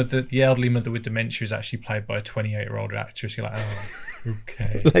the elderly mother with dementia is actually played by a 28-year-old actress, you're like, oh,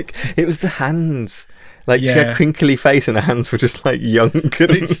 okay. Like, it was the hands. Like, she had crinkly face and her hands were just, like, young. Do you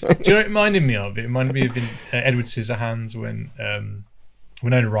know what it reminded me of? It reminded me of Edward Scissorhands when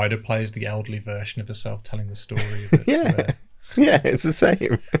Winona Ryder plays the elderly version of herself telling the story of it. Yeah. Yeah, it's the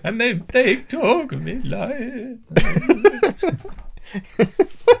same. And they talk of me like...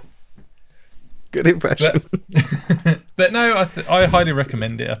 Good impression. But no, I highly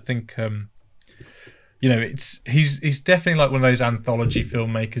recommend it. I think he's definitely like one of those anthology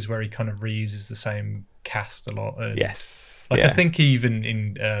filmmakers where he kind of reuses the same cast a lot. And Yes. I think even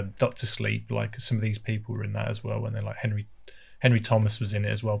in Doctor Sleep, like some of these people were in that as well. When they're like Henry Thomas was in it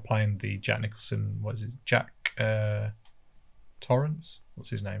as well, playing the Jack Nicholson. What is it? Jack Torrance? What's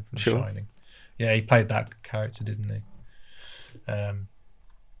his name from The Shining? Yeah, he played that character, didn't he?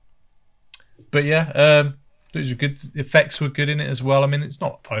 But yeah, those were good. Effects were good in it as well. I mean, it's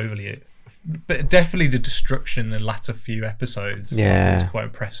not overly, but definitely the destruction in the latter few episodes. Yeah, was quite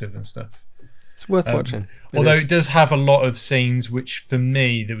impressive and stuff. It's worth watching. Although it does have a lot of scenes which, for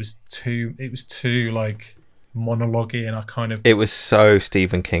me, it was too like monologue-y, and I kind of... It was so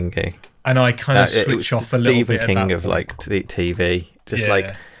Stephen King-y. And I kind of switch off a little bit. Stephen King of like TV, just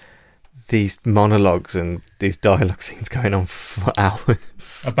like these monologues and these dialogue scenes going on for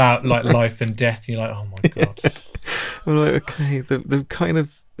hours about like life and death. You're like, oh my god. I'm like, okay, the kind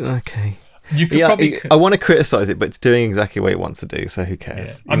of okay. You could probably... I want to criticize it, but it's doing exactly what it wants to do, so who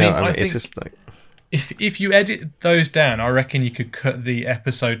cares? Yeah. I mean, it's just like if you edit those down, I reckon you could cut the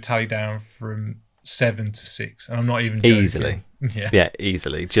episode tally down from 7 to 6, and I'm not even joking. Easily. Yeah,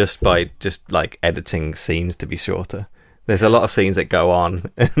 easily, just by like editing scenes to be shorter. There's a lot of scenes that go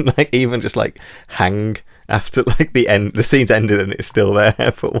on and like even just like hang after like the scene's ended and it's still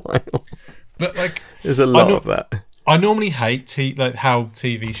there for a while. But like there's a lot of that. I normally hate like how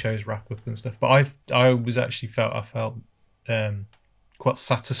TV shows wrap up and stuff, but I felt quite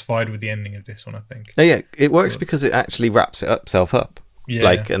satisfied with the ending of this one, I think. Oh, yeah, it works because it actually wraps itself up. Yeah.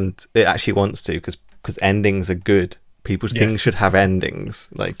 Like, and it actually wants to because endings are good. Things should have endings.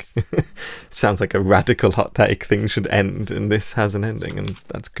 Like, sounds like a radical hot take. Things should end, and this has an ending, and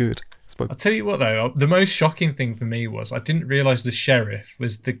that's good. I'll tell you what, though, the most shocking thing for me was I didn't realise the sheriff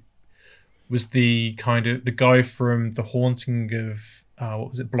was the kind of the guy from The Haunting of what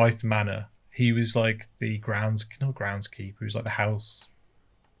was it, Blythe Manor. He was like the groundskeeper. He was like the house.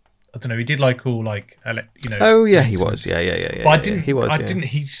 I don't know. He did like all like Oh yeah, he was. Yeah. But I didn't. He was. I didn't.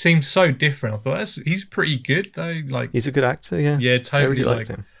 He seemed so different. I thought he's pretty good though. Like he's a good actor. Yeah. Yeah, totally. I really liked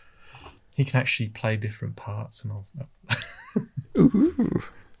him. He can actually play different parts, and all that. Ooh.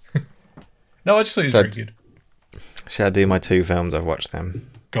 No, I just thought he was very good. Should I do my 2 films? I've watched them.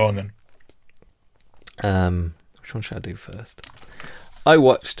 Go on then. Which one should I do first? I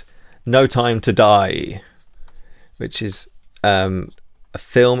watched No Time to Die, which is a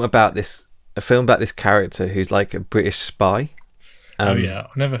film about this character who's like a British spy. Oh yeah,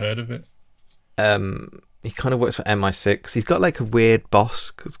 I've never heard of it. He kind of works for MI6. He's got like a weird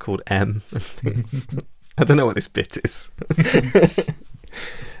boss. It's called M. I don't know what this bit is.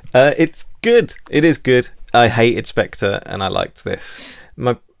 It's good. It is good. I hated Spectre and I liked this.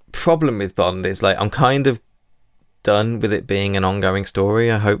 My problem with Bond is like I'm kind of done with it being an ongoing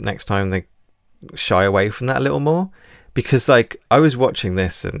story. I hope next time they shy away from that a little more, because like I was watching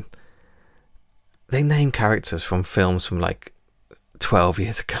this and they name characters from films from like 12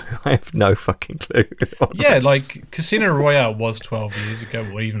 years ago. I have no fucking clue. Yeah, like Casino Royale was 12 years ago,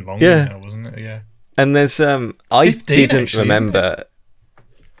 or even longer now, wasn't it? Yeah. And there's I didn't actually, remember.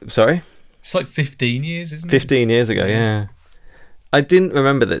 Sorry? It's like 15 years, isn't it? 15 years ago, yeah. I didn't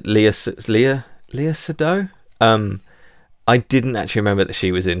remember that Leah Seydoux. I didn't actually remember that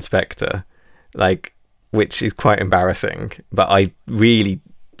she was in Spectre, like, which is quite embarrassing. But I really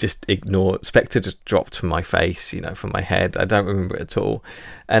just ignored. Spectre just dropped from my face, from my head. I don't remember it at all.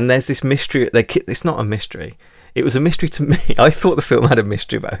 And there's this mystery. It's not a mystery. It was a mystery to me. I thought the film had a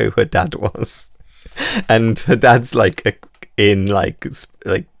mystery about who her dad was, and her dad's like in like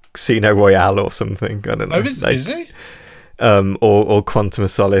Casino Royale or something. I don't know. Oh, is he? Or Quantum of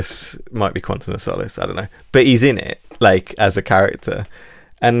Solace, might be Quantum of Solace, I don't know. But he's in it, like, as a character.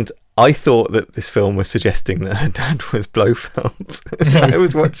 And I thought that this film was suggesting that her dad was Blofeld. I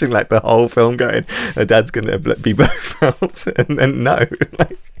was watching, like, the whole film going, her dad's going to be Blofeld. And then no.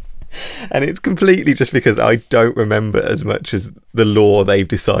 And it's completely just because I don't remember as much as the lore they've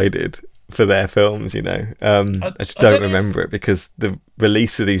decided for their films, I just don't remember it because the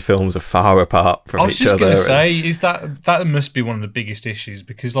release of these films are far apart from each other. I was just going to say, is that must be one of the biggest issues,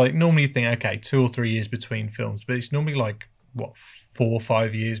 because like normally you think, okay, 2 or 3 years between films, but it's normally like what, 4 or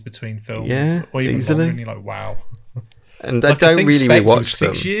 5 years between films, or even easily. longer, and you're like, wow. And like, I don't really rewatch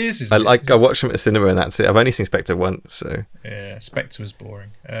them. 6 years. I watched them at the cinema and that's it. I've only seen Spectre once, so yeah, Spectre was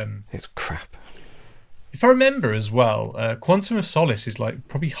boring. It's crap. If I remember as well, Quantum of Solace is like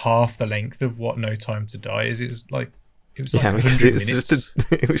probably half the length of what No Time to Die is. It was like because 100 it was minutes.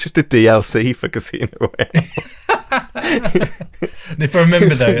 it was just a DLC for Casino Royale. And if I remember It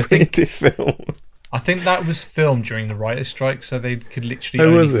was though, the weirdest film. I think that was filmed during the writers' strike, so they could literally Oh,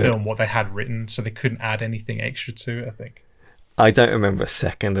 only was it? film what they had written, so they couldn't add anything extra to it. I think. I don't remember a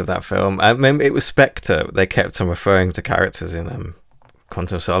second of that film. I remember it was Spectre. They kept on referring to characters in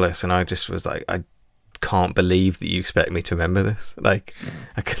Quantum of Solace, and I just was like, I can't believe that you expect me to remember this. Like,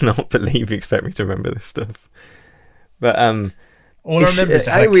 I cannot believe you expect me to remember this stuff. But All I remember is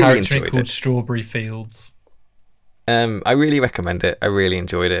it had a really character enjoyed called it. Strawberry Fields. I really recommend it. I really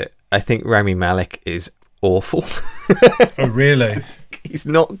enjoyed it. I think Rami Malek is awful. Oh, really? He's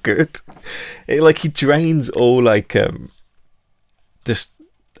not good. He drains all just,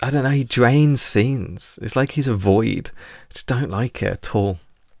 I don't know, he drains scenes. It's like he's a void. I just don't like it at all.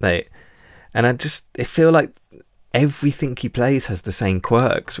 And I feel like everything he plays has the same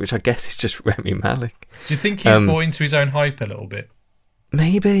quirks, which I guess is just Rami Malek. Do you think he's bought into his own hype a little bit?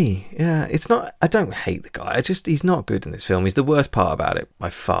 Maybe, yeah. It's not. I don't hate the guy. He's not good in this film. He's the worst part about it by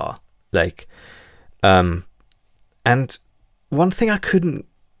far. And one thing I couldn't.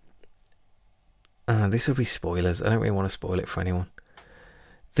 This will be spoilers. I don't really want to spoil it for anyone.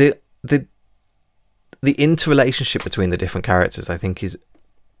 The interrelationship between the different characters, I think, is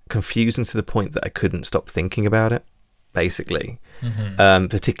confusing to the point that I couldn't stop thinking about it. Basically,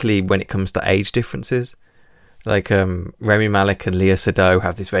 particularly when it comes to age differences. Rami Malek and Leah Sado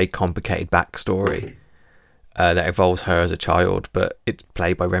have this very complicated backstory that involves her as a child, but it's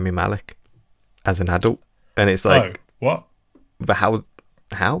played by Rami Malek as an adult, and it's like, what? But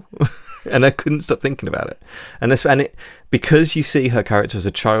how? And I couldn't stop thinking about it, because you see her character as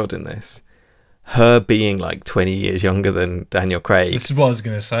a child in this, her being like 20 years younger than Daniel Craig. This is what I was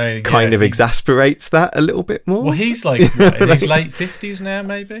going to say. Kind of exasperates that a little bit more. Well, he's like what, in his late 50s now,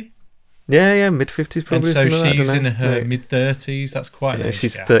 maybe. Yeah, mid-50s probably. And so she's like in her mid-30s. That's quite an age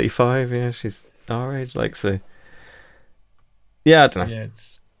she's gap. 35. Yeah, she's our age. So. Yeah, I don't know. Yeah,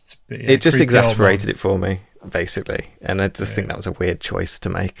 it's a bit, it just creepy old exasperated man. it for me, basically, and I just think that was a weird choice to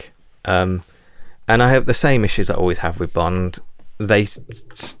make. And I have the same issues I always have with Bond. They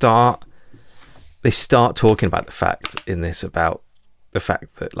start talking about the fact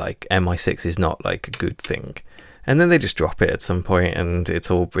that like MI6 is not like a good thing. And then they just drop it at some point, and it's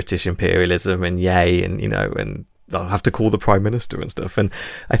all British imperialism and yay, and and I'll have to call the Prime Minister and stuff. And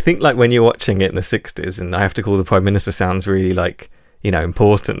I think like when you're watching it in the 60s, and I have to call the Prime Minister sounds really like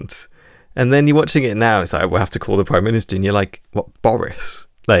important. And then you're watching it now, it's like we'll have to call the Prime Minister, and you're like, what, Boris?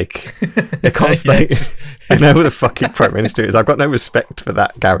 Like, I can't stay. I know who the fucking Prime Minister is. I've got no respect for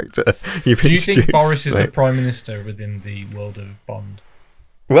that character. Do you think Boris is the Prime Minister within the world of Bond?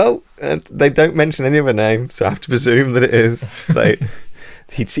 Well, they don't mention any other name, so I have to presume that it is.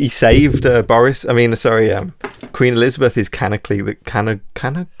 He saved Boris. I mean, sorry, Queen Elizabeth is canonically the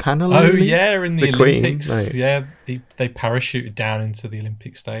Oh yeah, in the Olympics. Queen, yeah, they parachuted down into the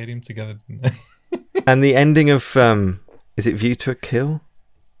Olympic Stadium together, didn't they? And the ending of is it View to a Kill,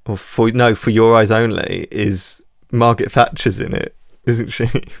 or For Your Eyes Only, is Margaret Thatcher's in it, isn't she?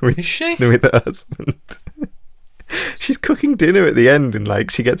 Is she? With her husband. She's cooking dinner at the end, and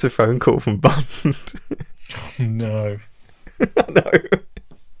like she gets a phone call from Bond. No. No.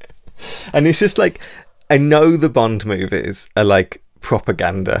 And it's just like, I know the Bond movies are like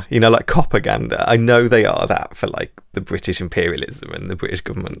propaganda, like propaganda. I know they are that for like the British imperialism and the British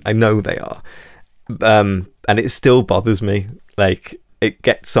government. I know they are. And it still bothers me. Like, it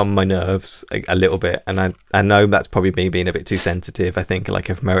gets on my nerves a little bit, and I know that's probably me being a bit too sensitive. I think like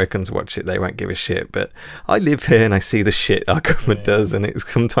if Americans watch it, they won't give a shit, but I live here and I see the shit our government does, and it's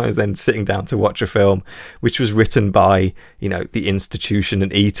sometimes then sitting down to watch a film which was written by the institution,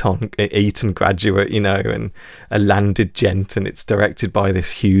 an Eton graduate, and a landed gent, and it's directed by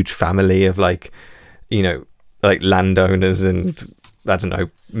this huge family of like landowners and I don't know,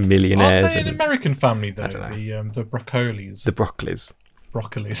 millionaires. Aren't they an American family though? I don't know. The Broccolis. The Broccoli's.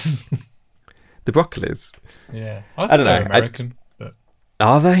 The The Broccoli's. Yeah, I don't know. They're American, but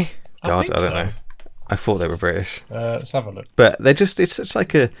Are they? I God, think I don't so. know. I thought they were British. Let's have a look. But it's such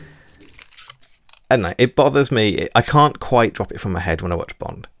like a, I don't know, it bothers me. I can't quite drop it from my head when I watch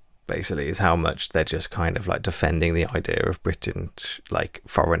Bond, basically, is how much they're just kind of like defending the idea of Britain, like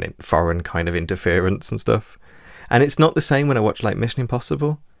foreign kind of interference and stuff. And it's not the same when I watch like Mission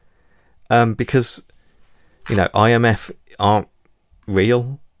Impossible, because, IMF aren't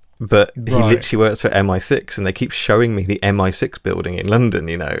real, but he literally works for MI6, and they keep showing me the MI6 building in London,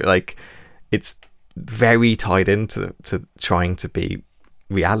 like it's very tied into to trying to be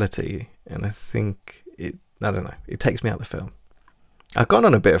reality. And I think I don't know. It takes me out of the film. I've gone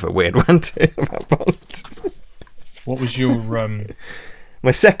on a bit of a weird rant here about Bond. What was your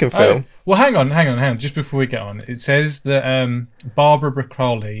My second film. Well, hang on. Just before we get on, it says that Barbara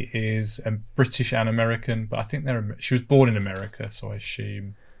Broccoli is British and American, but I think she was born in America, so I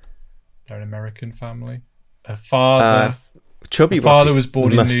assume they're an American family. Her father, Chubby her father Broccoli was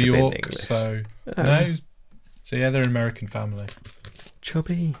born in must New have been York, English. so no. So yeah, they're an American family.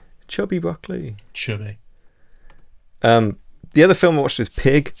 Chubby Broccoli. Chubby. The other film I watched was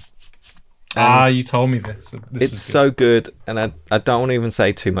Pig. You told me this. It's so good, and I don't want to even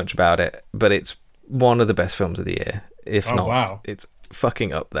say too much about it, but it's one of the best films of the year. If not, wow. It's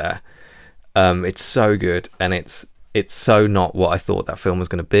fucking up there. It's so good, and it's so not what I thought that film was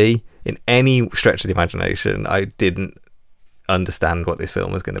going to be. In any stretch of the imagination, I didn't understand what this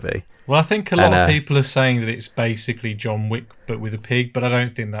film was going to be. Well, I think a lot of people are saying that it's basically John Wick, but with a pig, but I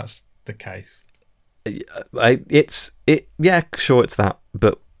don't think that's the case. Yeah, sure, it's that,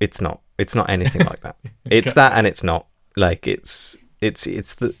 but it's not. It's not anything like that. It's that, and it's not. Like it's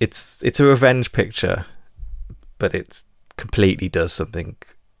a revenge picture, but it's completely does something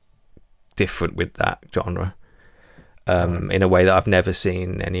different with that genre, in a way that I've never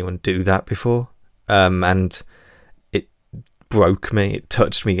seen anyone do that before. And it broke me. It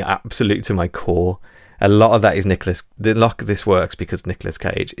touched me absolutely to my core. A lot of that is a lot of this works because Nicolas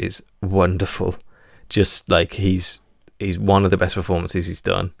Cage is wonderful. Just like he's one of the best performances he's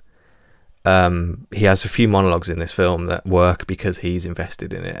done. He has a few monologues in this film that work because he's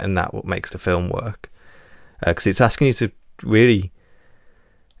invested in it, and that's what makes the film work. Because it's asking you to really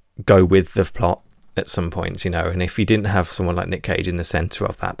go with the plot at some points, you know. And if you didn't have someone like Nick Cage in the center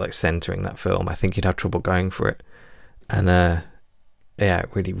of that, like centering that film, I think you'd have trouble going for it. And yeah, it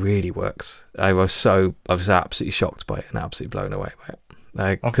really, really works. I was absolutely shocked by it and absolutely blown away by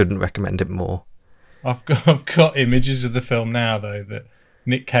it. I couldn't recommend it more. I've got images of the film now, though, that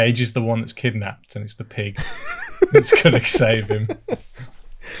Nick Cage is the one that's kidnapped, and it's the pig that's going to save him.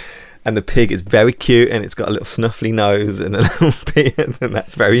 And the pig is very cute, and it's got a little snuffly nose and a little beard, and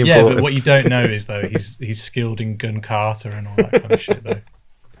that's very important. Yeah, but what you don't know is, though, he's skilled in gun Carter and all that kind of shit, though.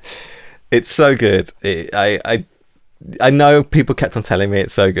 It's so good. I know people kept on telling me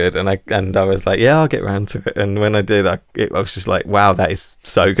it's so good, and I was like, yeah, I'll get around to it. And when I did, I was just like, wow, that is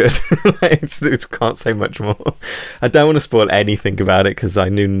so good. I can't say much more. I don't want to spoil anything about it because I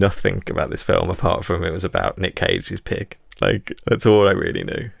knew nothing about this film apart from it was about Nick Cage's pig. Like, that's all I really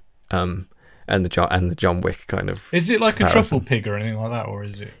knew. And the John Wick kind of. Is it like comparison. a truffle pig or anything like that, or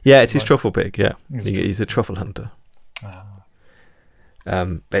is it? Yeah, it's his truffle pig. Yeah, he's a truffle hunter.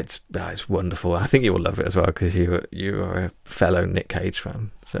 It's wonderful. I think you will love it as well because you are a fellow Nick Cage fan.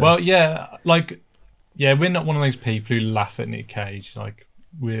 So. Well, yeah, we're not one of those people who laugh at Nick Cage. Like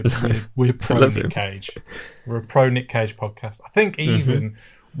we're pro Nick Cage. We're a pro Nick Cage podcast. I think even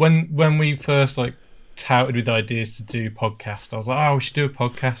when we first touted with ideas to do podcast, I was like, oh, we should do a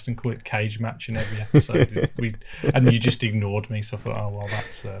podcast and call it Cage Match in every episode. And you just ignored me, so I thought, oh well,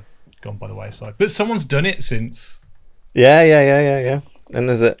 that's gone by the wayside. But someone's done it since. Yeah. And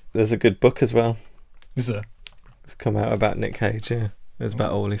there's a good book as well. Is there? It's come out about Nick Cage. Yeah, it's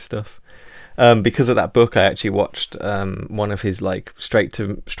about all his stuff. Because of that book, I actually watched one of his straight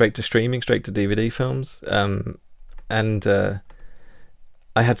to streaming, straight to DVD films. And I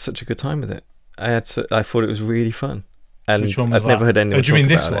had such a good time with it. I thought it was really fun. And Which one was I've never heard anyone. Oh, do you mean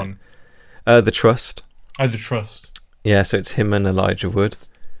this about one? The Trust. Oh, The Trust. Yeah, so it's him and Elijah Wood.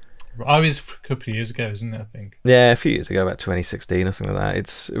 Oh, it was a couple of years ago, isn't it? I think. Yeah, a few years ago, about 2016 or something like that.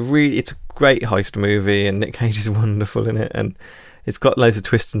 It's a great heist movie, and Nick Cage is wonderful in it, and it's got loads of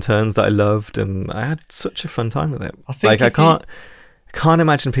twists and turns that I loved, and I had such a fun time with it. I can't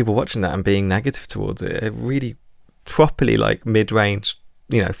imagine people watching that and being negative towards it. A really properly mid-range,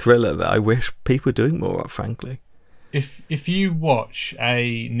 thriller that I wish people were doing more of, frankly. If you watch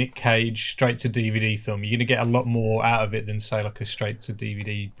a Nick Cage straight to DVD film, you're gonna get a lot more out of it than say a straight to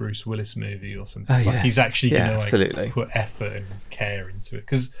DVD Bruce Willis movie or something. Oh, yeah. He's actually gonna put effort and care into it,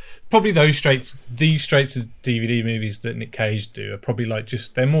 because probably these straight to DVD movies that Nick Cage do are probably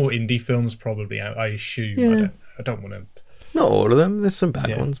they're more indie films, probably. I assume. Yeah. I don't want to. Not all of them. There's some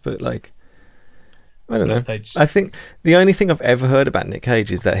bad ones, but I don't know. Just... I think the only thing I've ever heard about Nick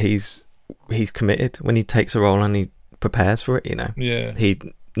Cage is that he's committed when he takes a role and he prepares for it. Yeah. He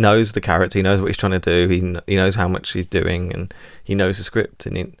knows the character. He knows what he's trying to do. He knows how much he's doing, and he knows the script.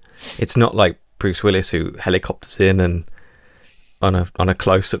 And it's not like Bruce Willis, who helicopters in and on a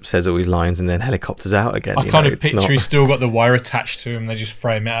close up says all his lines and then helicopters out again. I kind of picture he's still got the wire attached to him. They just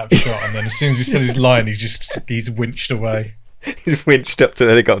frame it out of shot, and then as soon as he said his line, he's winched away. He's winched up to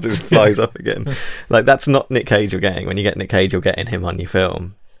the helicopter and flies up again. Like, that's not Nick Cage you're getting. When you get Nick Cage, you're getting him on your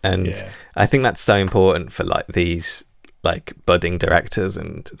film. And I think that's so important for like these like budding directors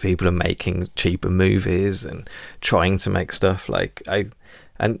and people who are making cheaper movies and trying to make stuff. Like I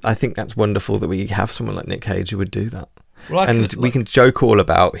think that's wonderful that we have someone like Nick Cage who would do that. Well, we can joke all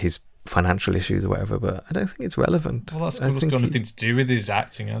about his financial issues or whatever, but I don't think it's relevant. Well, that's got nothing to do with his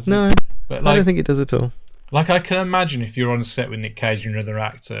acting, has it? No, but I don't think it does at all. Like, I can imagine if you're on set with Nick Cage and another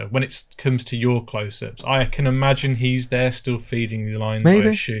actor, when it comes to your close-ups, I can imagine he's there still feeding the lines, I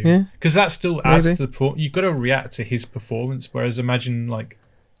assume. Because that still adds to the point. You've got to react to his performance, whereas imagine, like...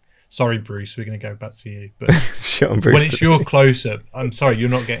 Sorry, Bruce, we're going to go back to you. But Bruce when it's your close-up, I'm sorry, you're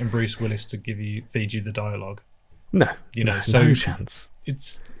not getting Bruce Willis to feed you the dialogue. No, no chance.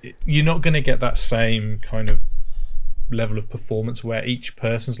 You're not going to get that same kind of level of performance where each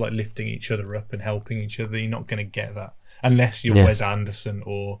person's like lifting each other up and helping each other. You're not going to get that unless you're Wes Anderson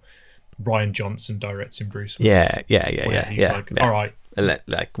or Rian Johnson directing Bruce Willis. Yeah. All right,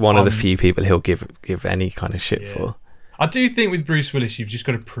 like one of the few people he'll give any kind of shit for. I do think with Bruce Willis, you've just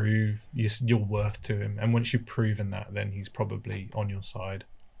got to prove your worth to him, and once you've proven that, then he's probably on your side.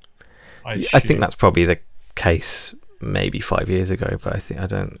 I think that's probably the case maybe 5 years ago, but I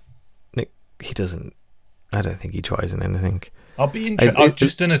don't think he tries in anything. I'll be interested. I've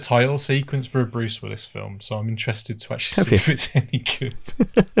just done a title sequence for a Bruce Willis film, so I'm interested to actually see if it's any good.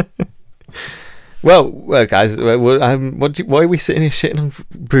 Well, guys, why are we sitting here shitting on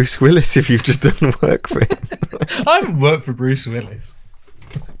Bruce Willis if you've just done work for him? I haven't worked for Bruce Willis.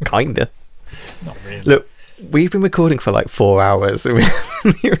 Kinda. Not really. Look, we've been recording for like 4 hours.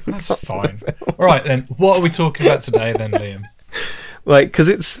 That's fine. All right, then. What are we talking about today, then, Liam? Like, because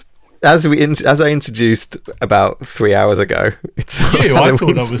it's as I introduced about 3 hours ago. It's you. I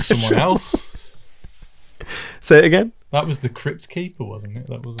thought that was someone else. Say it again. That was the Crypt Keeper, wasn't it?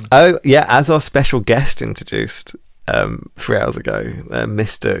 That wasn't. Oh yeah, as our special guest introduced 3 hours ago,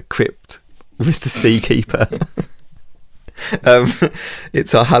 Mr. Crypt, Mr. Seakeeper.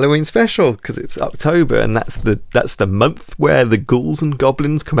 It's our Halloween special because it's October, and that's the month where the ghouls and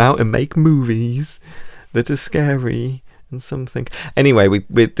goblins come out and make movies that are scary and something. Anyway,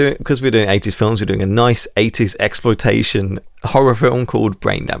 we're doing 80s films. We're doing a nice 80s exploitation horror film called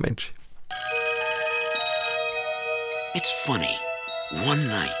Brain Damage. It's funny. One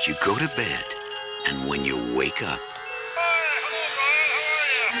night you go to bed, and when you wake up,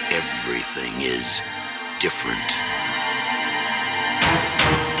 everything is different.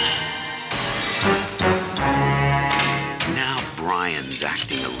 Now Brian's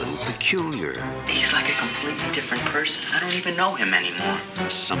acting a little peculiar. He's like a completely different person. I don't even know him anymore.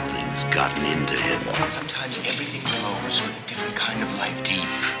 Something's gotten into him. Sometimes everything glows with a different kind of light. Deep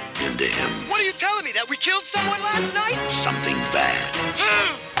into him. What are you telling me? That we killed someone last night? Something bad.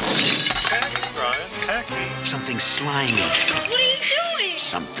 Tacky, Brian, tacky. Something slimy. What are you doing?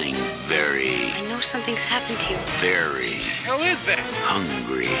 Something very... I know something's happened to you. Very... Hell is that?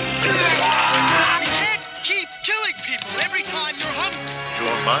 Hungry. You can't keep killing people every time you're hungry.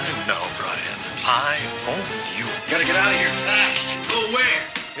 You're mine now, Brian. I own you. Gotta get out of here fast. Go where?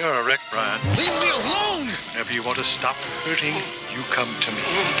 You're a wreck, Brian. Leave me alone! Whenever you want to stop hurting, you come to me.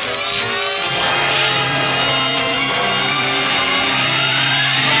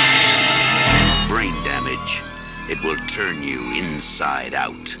 Brain damage. It will turn you inside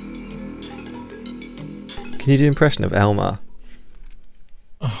out. Can you do an impression of Elmer?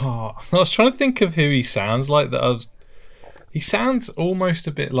 Oh, I was trying to think of who he sounds like. He sounds almost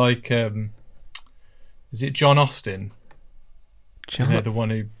a bit like. Is it John Austin? The one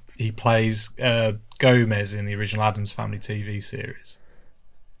who he plays Gomez in the original Addams Family TV series.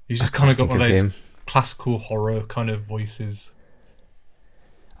 He's just kind of got one of those classical horror kind of voices.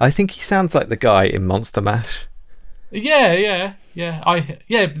 I think he sounds like the guy in Monster Mash. Yeah.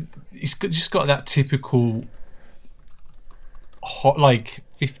 He's just got that typical, like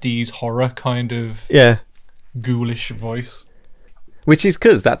 50s horror kind of ghoulish voice. Which is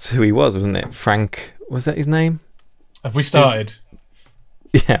because that's who he was, wasn't it? Frank, was that his name? Have we started?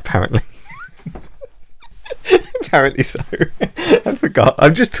 Yeah, apparently. Apparently so. I forgot.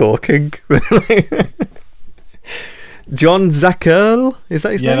 I'm just talking. John Zacherle? Is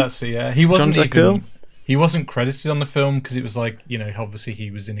that his name? Yeah, that's it. Yeah, he wasn't he wasn't credited on the film because it was like, obviously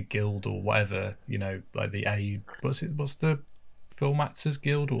he was in a guild or whatever, like the what's the Film Actors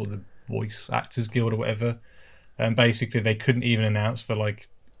Guild or the Voice Actors Guild or whatever. And basically they couldn't even announce for like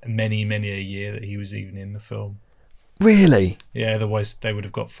many a year that he was even in the film. Really? Yeah, otherwise they would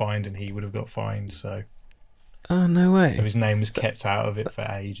have got fined and he would have got fined. So. Oh, no way. So his name was kept out of it for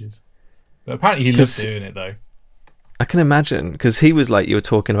ages. But apparently he loved doing it though. I can imagine, because he was like, you were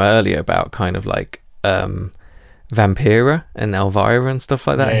talking about earlier about kind of like Vampira and Elvira and stuff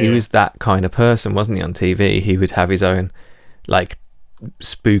like that. He was that kind of person, wasn't he, on TV? He would have his own like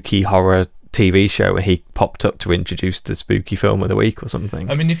spooky horror TV show where he popped up to introduce the spooky film of the week or something.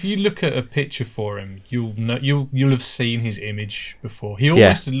 I mean, if you look at a picture for him, you'll have seen his image before. He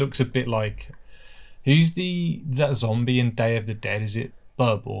almost looks a bit like, who's that zombie in Day of the Dead? Is it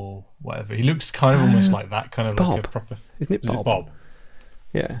Bub or whatever? He looks kind of almost like that, kind of Bob. like a proper. Isn't it Bob? Is it Bob?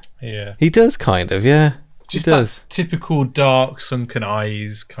 Yeah. He does kind of, yeah. Just he does. That typical dark, sunken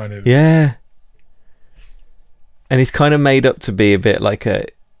eyes, kind of. Yeah. And he's kind of made up to be a bit like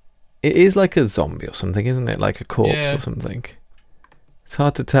it is like a zombie or something, isn't it? Like a corpse or something. It's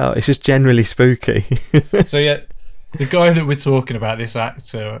hard to tell. It's just generally spooky. So yeah, the guy that we're talking about, this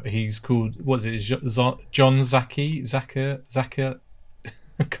actor, he's called, what is it, John Zacher?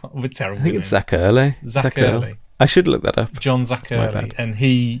 We're terrible. I think it's Zach Early. Zach Early. I should look that up. John Zach Early, and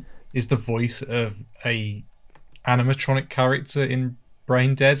he is the voice of a animatronic character in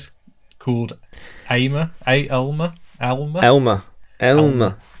Brain Dead called Elmer.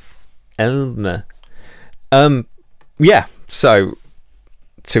 Yeah, so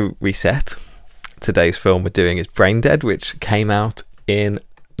to reset, today's film we're doing is Brain Dead, which came out in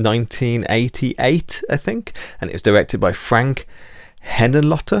 1988, I think, and it was directed by Frank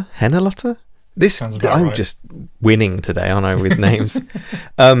Henenlotter. I'm right. Just winning today, aren't I, with names?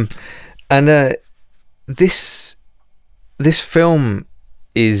 This film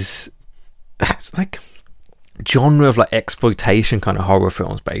is like genre of like exploitation kind of horror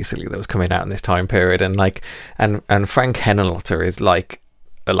films basically that was coming out in this time period, and Frank Henenlotter is like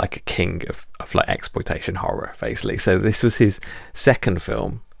a king of like exploitation horror basically. So this was his second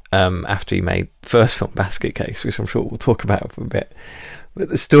film after he made first film Basket Case, which I'm sure we'll talk about for a bit. But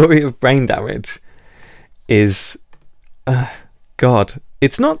the story of Brain Damage is God,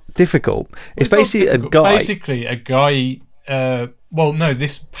 it's not difficult. It's basically a guy.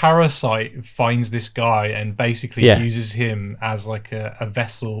 This parasite finds this guy and basically uses him as like a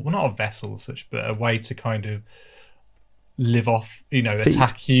vessel. Well, not a vessel as such, but a way to kind of live off,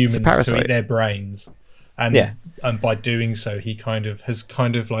 attack humans to eat their brains. And by doing so, he has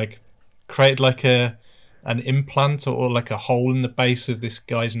like created like an implant or like a hole in the base of this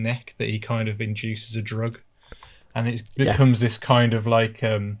guy's neck that he kind of induces a drug, and it becomes this kind of like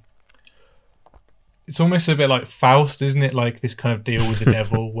it's almost a bit like Faust, isn't it? Like this kind of deal with the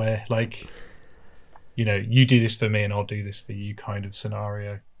devil where like, you do this for me and I'll do this for you kind of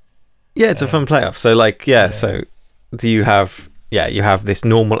scenario. Yeah, it's a fun playoff. So like, so do you have this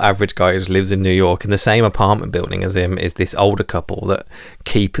normal average guy who lives in New York in the same apartment building as him is this older couple that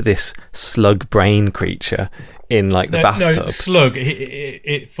keep this slug brain creature in like the bathtub. No, slug,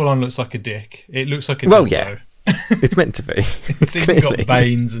 it full on looks like a dick. It looks like a dildo. Well, yeah. It's meant to be. It's even got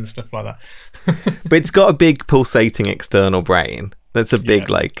veins and stuff like that. But it's got a big pulsating external brain. That's a big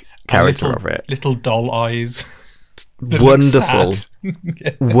like character of it. Little doll eyes. Wonderful,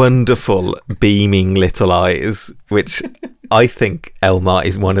 wonderful beaming little eyes, which I think Elmar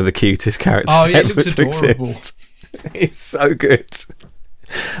is one of the cutest characters ever to exist. It's so good.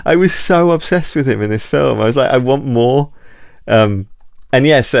 I was so obsessed with him in this film. I was like, I want more. And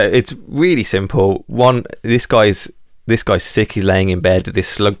yes, it's really simple. This guy's sick. He's laying in bed. This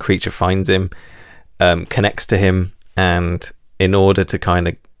slug creature finds him, connects to him, and in order to kind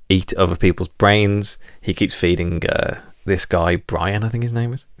of eat other people's brains, he keeps feeding this guy Brian, I think his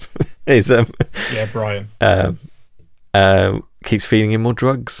name is. Brian. Keeps feeding him more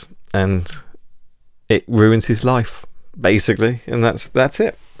drugs, and it ruins his life basically. And that's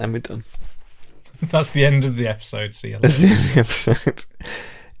it. And we're done. That's the end of the episode. See you later. That's the end of the episode.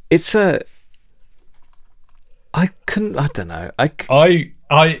 It's I don't know.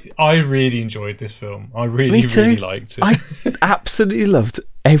 I really enjoyed this film. I really liked it. I absolutely loved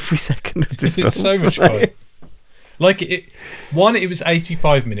every second of this film. It's so much fun. Like it was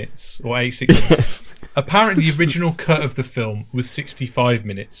 85 minutes or 86 minutes. Apparently the original cut of the film was 65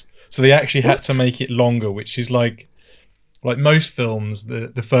 minutes. So they actually had to make it longer, which is like most films,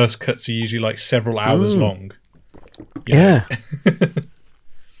 the first cuts are usually like several hours long. Yeah.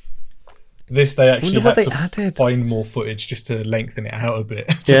 This they actually had to find more footage just to lengthen it out a bit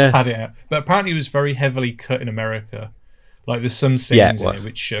to pad it out. But apparently it was very heavily cut in America. Like there's some scenes in it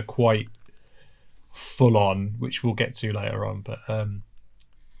which are quite full on, which we'll get to later on. But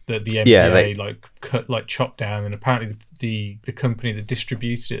the NBA chopped down, and apparently the company that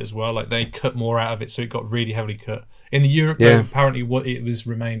distributed it as well, like they cut more out of it, so it got really heavily cut. In the Europe, though, apparently it was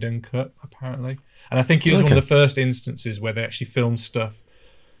remained uncut. Apparently, and I think it was one of the first instances where they actually filmed stuff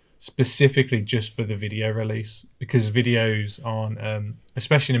specifically just for the video release, because videos aren't,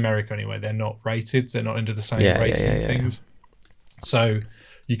 especially in America anyway, they're not rated. They're not under the same rating things. So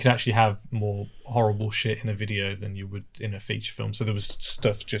you can actually have more horrible shit in a video than you would in a feature film. So there was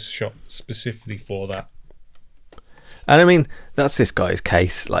stuff just shot specifically for that. And I mean, that's this guy's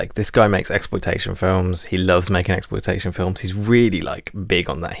case. Like, this guy makes exploitation films. He loves making exploitation films. He's really, like, big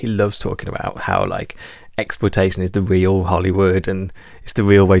on that. He loves talking about how, like, exploitation is the real Hollywood and it's the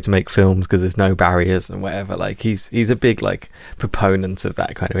real way to make films because there's no barriers and whatever. Like, he's a big, like, proponent of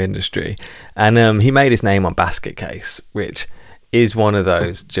that kind of industry. And he made his name on Basket Case, which is one of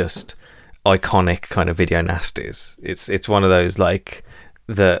those just iconic kind of video nasties. It's one of those, like,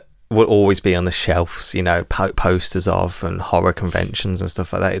 that will always be on the shelves, you know, posters of and horror conventions and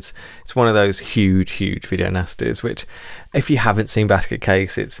stuff like that. It's one of those huge video nasties, which if you haven't seen Basket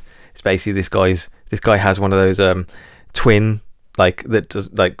Case, it's basically this guy has one of those twin, like, that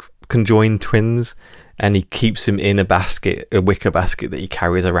does, like, conjoined twins, and he keeps him in a wicker basket that he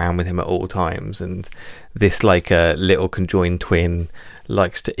carries around with him at all times, and this, like, a little conjoined twin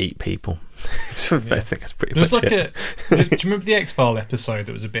likes to eat people. So I think that's pretty much it. Do you remember the X-File episode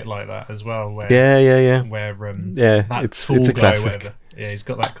that was a bit like that as well? Where, Where that it's tall a guy, classic. whatever. Yeah, he's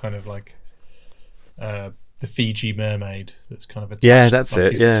got that kind of, like, the Fiji mermaid that's kind of attached. Yeah, that's like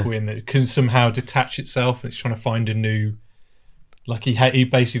it. his Yeah, twin that can somehow detach itself, and it's trying to find a new. Like, he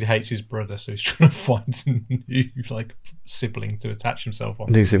basically hates his brother, so he's trying to find a new, like, sibling to attach himself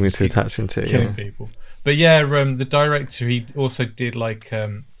on. New sibling to attach him to, killing people. But yeah, the director, he also did, like,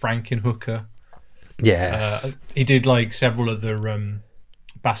 Frankenhooker. Yes. He did, like, several other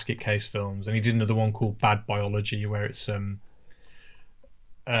Basket Case films, and he did another one called Bad Biology, where it's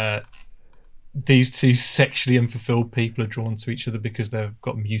these two sexually unfulfilled people are drawn to each other because they've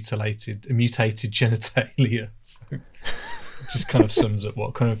got mutated genitalia. So it just kind of sums up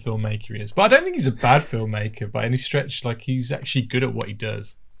what kind of filmmaker he is. But I don't think he's a bad filmmaker by any stretch. Like, he's actually good at what he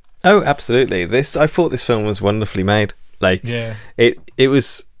does. Oh, absolutely. I thought this film was wonderfully made. Like, yeah, it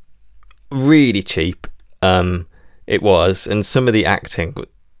was really cheap. It was, and some of the acting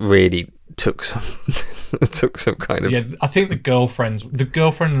really took some kind of. Yeah, I think the girlfriend and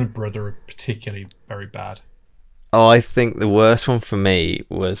the brother are particularly very bad. Oh, I think the worst one for me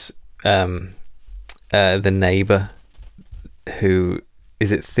was the neighbour. Who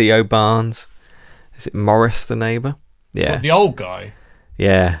is it? Theo Barnes? Is it Morris the neighbour? Yeah, What, the old guy.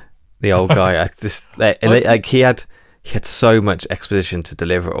 Yeah, the old guy. He had so much exposition to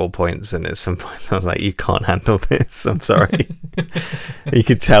deliver at all points, and at some point I was like, "You can't handle this." I'm sorry. You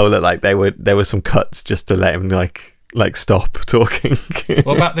could tell that, like, there were some cuts just to let him like stop talking.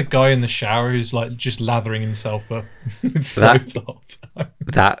 What about the guy in the shower who's, like, just lathering himself up? It's so the whole time.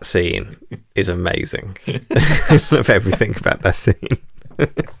 That scene is amazing. I love everything about that scene.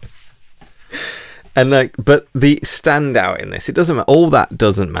 And, like, but the standout in this, it doesn't matter. All that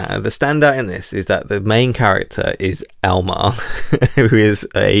doesn't matter. The standout in this is that the main character is Elmar, who is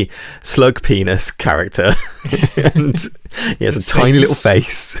a slug penis character, and he has a tiny little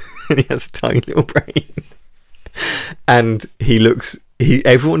face, and he has a tiny little brain, and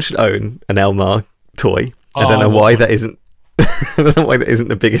everyone should own an Elmar toy. I don't know why that isn't. I don't know why that isn't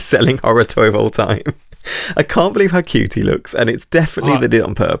the biggest selling horror toy of all time. I can't believe how cute he looks, and it's definitely they did it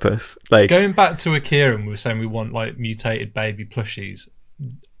on purpose. Like, going back to Akira, and we were saying we want, like, mutated baby plushies.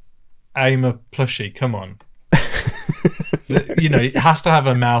 Aim a plushie, come on. You know, it has to have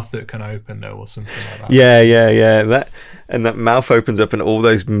a mouth that can open, though, or something like that. Yeah. That mouth opens up, and all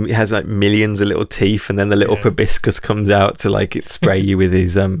those, it has, like, millions of little teeth, and then the little proboscis comes out to, like, it spray you with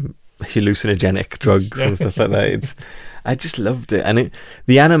his hallucinogenic drugs and stuff like that. I just loved it, and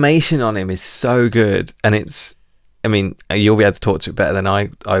the animation on him is so good, and I mean, you'll be able to talk to it better than I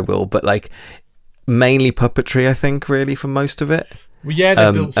will, but, like, mainly puppetry, I think, really, for most of it. Well, yeah,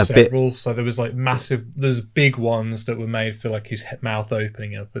 they built several, so there was, like, there's big ones that were made for, like, his mouth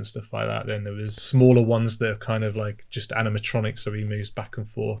opening up and stuff like that. Then there was smaller ones that are kind of, like, just animatronics, so he moves back and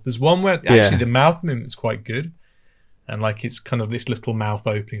forth. There's one where actually the mouth movement's quite good, and, like, it's kind of this little mouth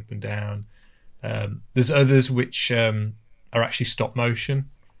opening up and down. There's others which are actually stop motion.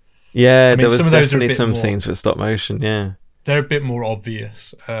 Yeah, I mean, there was definitely some more, scenes with stop motion. Yeah, they're a bit more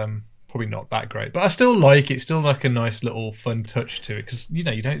obvious. Probably not that great, but I still like it. Still, like, a nice little fun touch to it, because, you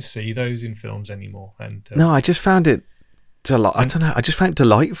know, you don't see those in films anymore. And no, I just found it I don't know. I just found it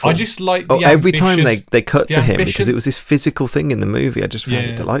delightful. I just like every time they cut to him, because it was this physical thing in the movie. I just found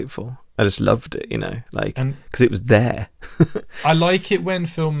it delightful. I just loved it, you know, like, because it was there. I like it when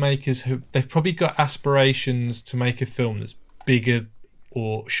filmmakers they've probably got aspirations to make a film that's bigger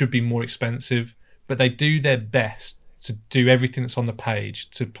or should be more expensive, but they do their best to do everything that's on the page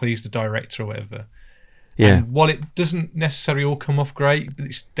to please the director or whatever. Yeah. And while it doesn't necessarily all come off great, but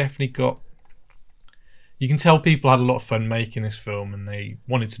it's definitely got. You can tell people had a lot of fun making this film, and they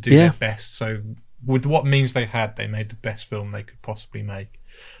wanted to do their best. So, with what means they had, they made the best film they could possibly make.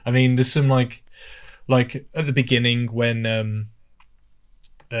 I mean, there's some like at the beginning when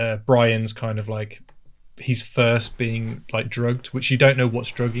Brian's kind of like he's first being like drugged, which you don't know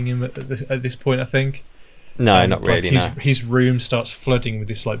what's drugging him at this point. I think. No, not really. His room starts flooding with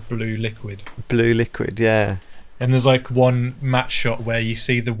this like blue liquid. Blue liquid, yeah. And there's like one match shot where you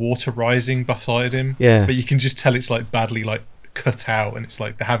see the water rising beside him. Yeah. But you can just tell it's like badly like cut out, and it's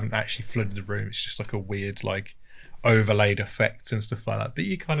like they haven't actually flooded the room. It's just like a weird like overlaid effects and stuff like that. But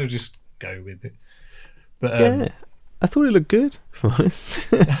you kind of just go with it. But yeah, I thought it looked good.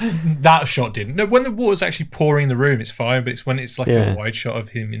 that shot didn't. No, when the water's actually pouring in the room, it's fine. But it's when it's like a wide shot of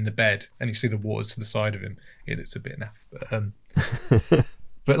him in the bed and you see the waters to the side of him, it looks a bit naff.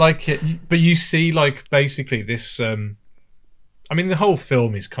 But like, but you see, like, basically this. I mean, the whole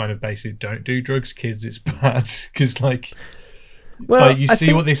film is kind of basically don't do drugs, kids. It's bad because, like, you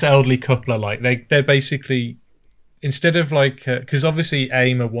see what this elderly couple are like. They're basically instead of like, because obviously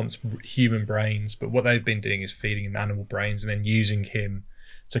Aimer wants human brains, but what they've been doing is feeding him animal brains and then using him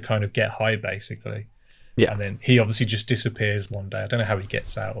to kind of get high, basically. Yeah. And then he obviously just disappears one day. I don't know how he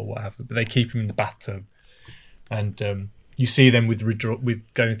gets out or what happened, but they keep him in the bathtub, and you see them with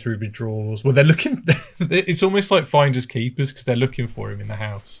going through withdrawals. Well, they're looking. It's almost like finders keepers because they're looking for him in the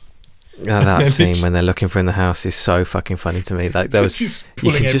house. Oh, that scene when they're looking for him in the house is so fucking funny to me. Like that was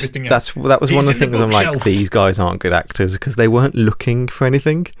that was one of the things I'm like, these guys aren't good actors because they weren't looking for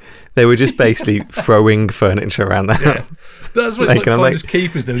anything. They were just basically throwing furniture around the house. That's what it's like finders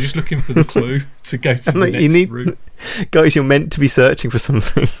keepers. They were just looking for the clue to go to the next room. Guys, you're meant to be searching for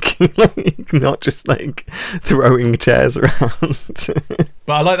something, like, not just like throwing chairs around.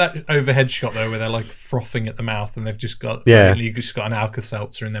 But I like that overhead shot though, where they're like frothing at the mouth, and they've just got an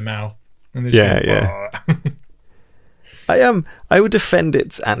Alka-Seltzer in their mouth, and they're just I would defend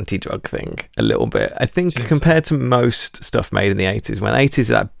its anti-drug thing a little bit. I think compared to most stuff made in the 80s, when 80s is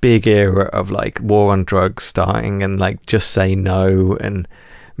that big era of like war on drugs starting, and like Just Say No, and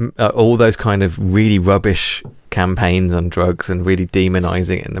all those kind of really rubbish campaigns on drugs and really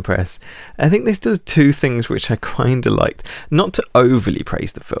demonizing it in the press. I think this does two things which I kind of liked. Not to overly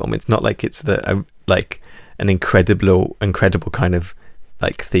praise the film. It's not like it's like an incredible kind of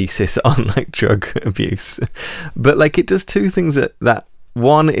like thesis on like drug abuse, but like it does two things that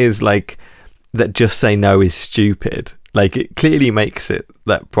one is like that Just Say No is stupid. Like it clearly makes it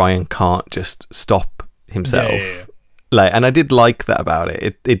that Brian can't just stop himself. Like, and I did like that about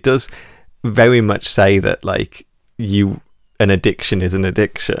it. It does very much say that like an addiction is an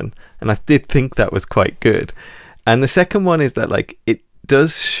addiction, and I did think that was quite good. And the second one is that like it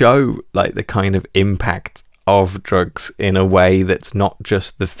does show like the kind of impact of drugs in a way that's not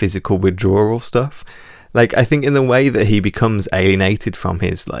just the physical withdrawal stuff. Like I think in the way that he becomes alienated from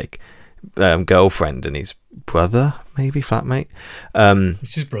his like girlfriend and his brother, maybe flatmate,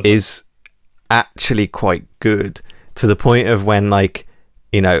 it's his brother, is actually quite good. To the point of when, like,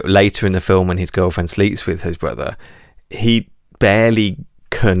 you know, later in the film when his girlfriend sleeps with his brother, he barely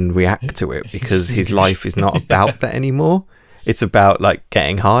can react to it because his life is not about that anymore. It's about, like,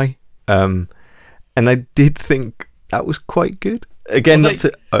 getting high. And I did think that was quite good. Again, not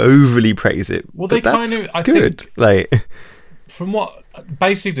to overly praise it, but that's good. Like, from what...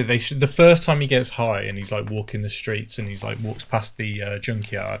 Basically, the first time he gets high and he's, like, walking the streets and he's, like, walks past the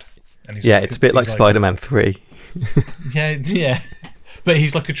junkyard... And he's it's a bit like Spider-Man 3. yeah, but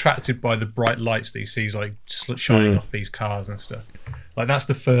he's like attracted by the bright lights that he sees like shining off these cars and stuff. Like that's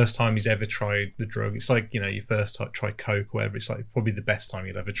the first time he's ever tried the drug. It's like, you know, you first try Coke or whatever. It's like probably the best time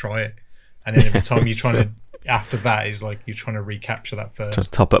you'll ever try it. And then every time you're trying to, after that is like you're trying to recapture that first. Trying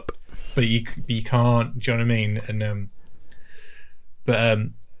to top up. But you can't. Do you know what I mean? And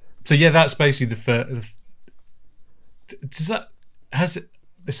so yeah, that's basically the first. Does that has it?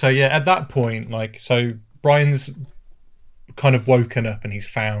 So yeah, at that point, like, so Brian's kind of woken up and he's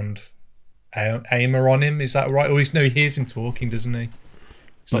found Aimer on him. Is that right? Or he hears him talking, doesn't he?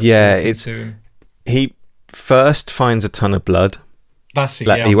 He first finds a ton of blood. That's it.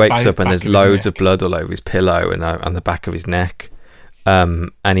 Like, he wakes up and there's loads of blood all over his pillow and on the back of his neck.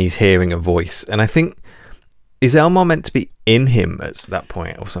 And he's hearing a voice. And I think, is Elmar meant to be in him at that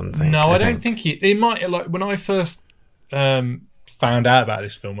point or something? No, I don't think he might. Like when I first found out about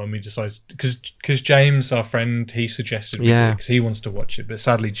this film, when we decided, because James, our friend, he suggested because he wants to watch it, but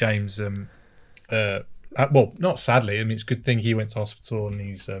sadly James well, not sadly, I mean it's a good thing he went to hospital and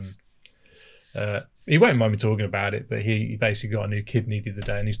he's He won't mind me talking about it, but he basically got a new kidney the other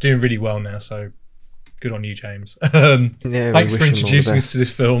day, and he's doing really well now. So good on you, James. Thanks for introducing us to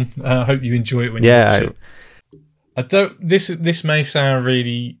this film. I hope you enjoy it when you watch it. I don't. This may sound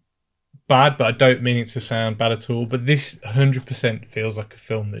really bad, but I don't mean it to sound bad at all. But this 100% feels like a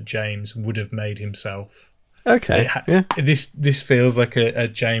film that James would have made himself. Okay. This feels like a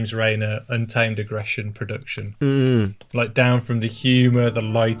James Rayner Untamed Aggression production. Like down from the humour, the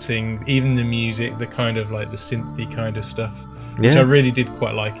lighting, even the music, the kind of like the synthy kind of stuff, which I really did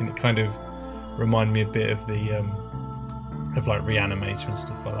quite like, and it kind of reminded me a bit of the of like Reanimator and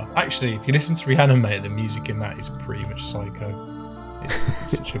stuff like that. Actually, if you listen to Reanimator, the music in that is pretty much Psycho.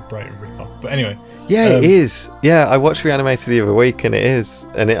 It's such a blatant rip-off. But anyway. Yeah, it is. Yeah, I watched Reanimator the other week, and it is.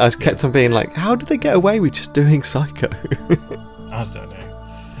 And I kept on being like, how did they get away with just doing Psycho? I don't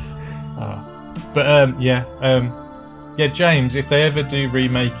know. Yeah, James, if they ever do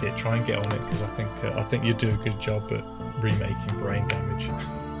remake it, try and get on it, because I think you do a good job at remaking Brain Damage.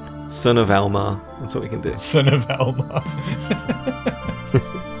 Son of Elmar. That's what we can do. Son of Elmar.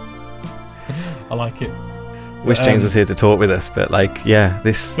 I like it. Wish James was here to talk with us, but like, yeah,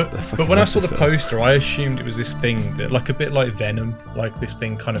 this. But when I saw the poster, I assumed it was this thing that, like, a bit like Venom, like this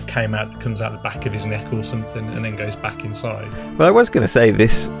thing kind of comes out the back of his neck or something, and then goes back inside. Well, I was going to say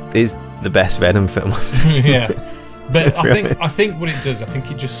this is the best Venom film I've seen. Yeah, but I think what it does, I think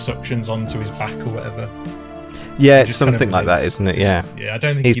it just suctions onto his back or whatever. Yeah, it's something like that, isn't it? Yeah. Yeah, I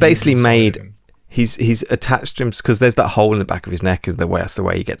don't think he's basically made. He's attached him because there's that hole in the back of his neck. That's the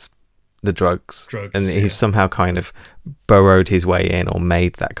way he gets the drugs, and he's somehow kind of burrowed his way in, or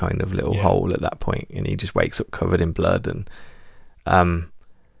made that kind of little hole at that point, and he just wakes up covered in blood, and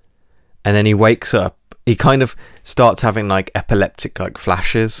then he wakes up, he kind of starts having like epileptic like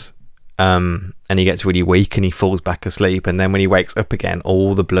flashes, and he gets really weak and he falls back asleep, and then when he wakes up again,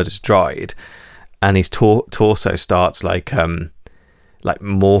 all the blood is dried, and his torso starts like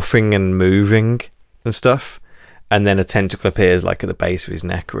morphing and moving and stuff, and then a tentacle appears like at the base of his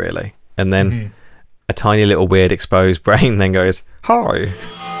neck, really. And then a tiny little weird exposed brain then goes, hi.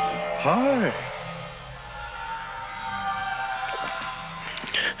 Hi.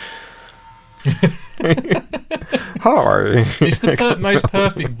 Hi. It's the most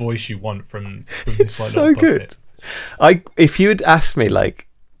perfect voice you want from this. It's so good. If you'd asked me, like,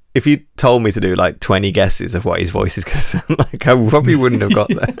 if you told me to do like 20 guesses of what his voice is going to sound like, I probably wouldn't have got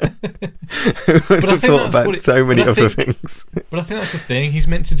there. I would have thought about so many other things. But I think that's the thing. He's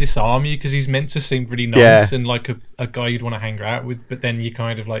meant to disarm you because he's meant to seem really nice and like a guy you'd want to hang out with. But then you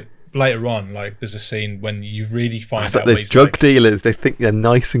kind of like later on, like there's a scene when you really find out. Like there's drug dealers. They think they're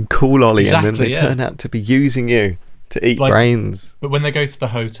nice and cool, Ollie, and then they turn out to be using you to eat brains. But when they go to the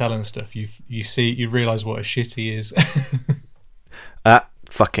hotel and stuff, you realise what a shit he is. That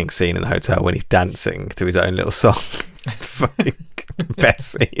fucking scene in the hotel when he's dancing to his own little song. It's the fucking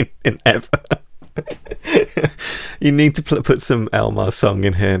best scene in ever. You need to put some Elmar song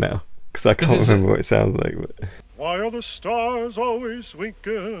in here now, because I can't remember what it sounds like. But... Why are the stars always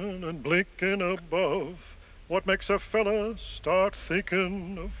winking and blinking above? What makes a fella start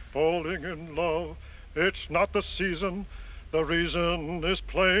thinking of falling in love? It's not the season. The reason is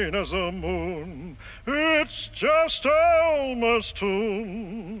plain as the moon. It's just Elmer's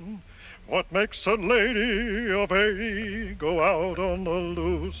tune. What makes a lady of 80 go out on the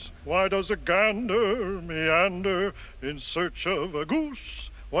loose? Why does a gander meander in search of a goose?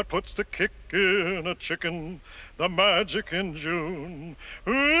 What puts the kick in a chicken, the magic in June?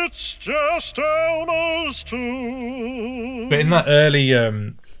 It's just Elmer's tune. But in that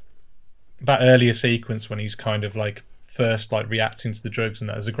earlier sequence when he's kind of like first like reacting to the drugs, and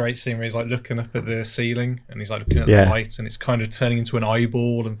that, there's a great scene where he's like looking up at the ceiling and he's like looking at the light, and it's kind of turning into an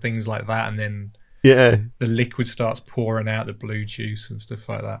eyeball and things like that, and then the liquid starts pouring out, the blue juice and stuff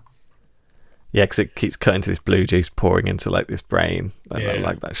like that. Yeah, because it keeps cutting to this blue juice pouring into like this brain. I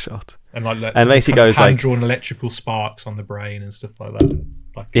like that shot. And like and basically goes like hand-drawn electrical sparks on the brain and stuff like that.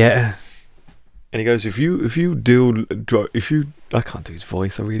 Like, and he goes, if you I can't do his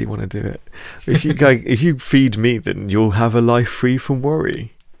voice. I really want to do it. If you feed me, then you'll have a life free from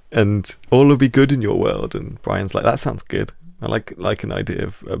worry, and all will be good in your world. And Brian's like, that sounds good. I like an idea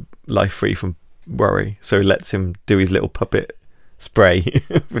of a life free from worry. So he lets him do his little puppet spray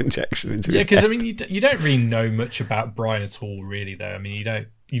of injection into his head. Because I mean, you don't really know much about Brian at all, really. Though I mean,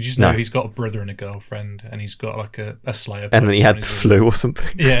 you just know he's got a brother and a girlfriend, and he's got like a Slayer. And then he had the flu or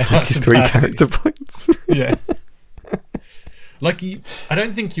something. Yeah, like his 3 character points. Yeah. Like, I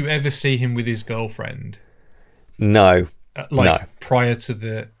don't think you ever see him with his girlfriend. No. Prior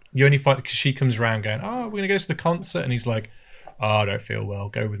to you only find, because she comes around going, oh, we're going to go to the concert. And he's like, oh, I don't feel well.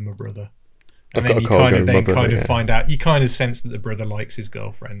 Go with my brother. And I've then got a you cargo kind of with my then brother, kind of yeah. find out, you kind of sense that the brother likes his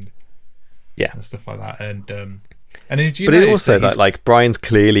girlfriend. Yeah. And stuff like that. And did you But it notice also that he's- like Brian's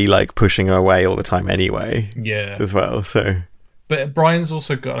clearly like pushing her away all the time anyway. Yeah. As well, so. But Brian's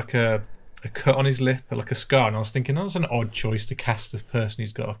also got like a cut on his lip, like a scar, and I was thinking that was an odd choice to cast a person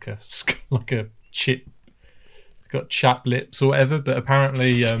who's got like a chip, got chapped lips or whatever. But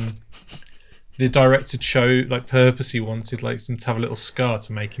apparently, the director purposely wanted like him to have a little scar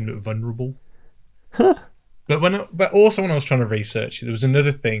to make him look vulnerable. Huh. But also when I was trying to research it, there was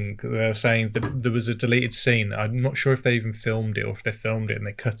another thing they were saying that there was a deleted scene that I'm not sure if they even filmed it or if they filmed it and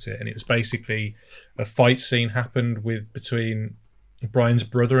they cut it, and it was basically a fight scene happened between Brian's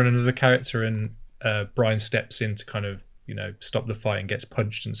brother and another character, and Brian steps in to kind of stop the fight and gets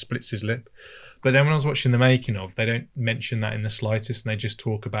punched and splits his lip. But then when I was watching the making of, they don't mention that in the slightest, and they just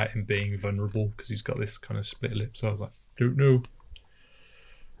talk about him being vulnerable because he's got this kind of split lip. So I was like, don't know.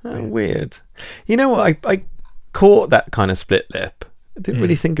 Oh, weird. You know what? I caught that kind of split lip. I didn't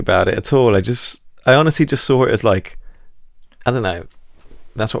really think about it at all. I honestly just saw it as like, I don't know,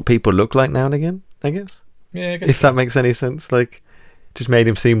 that's what people look like now and again, I guess. Yeah, I guess if that makes any sense. Like, just made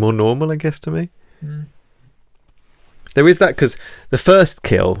him seem more normal, I guess, to me. There is that, because the first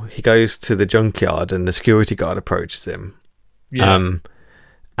kill, he goes to the junkyard and the security guard approaches him. Yeah.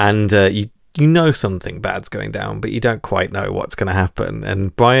 And you know something bad's going down, but you don't quite know what's going to happen.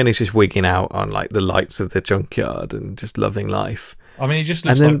 And Brian is just wigging out on like the lights of the junkyard and just loving life. I mean, it just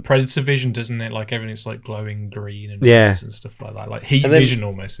looks like Predator vision, doesn't it? Like everything's like glowing green and and stuff like that. Like heat vision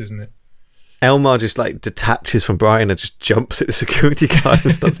almost, isn't it? Elmar just like detaches from Brian and just jumps at the security guard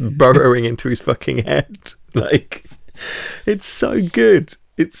and starts burrowing into his fucking head. Like, it's so good.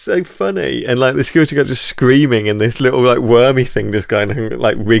 It's so funny. And like the security guard just screaming and this little like wormy thing just going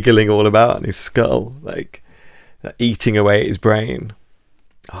like wriggling all about in his skull, like eating away at his brain.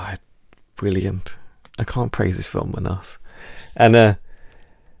 Oh, brilliant. I can't praise this film enough. And then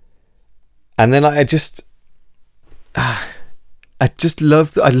I just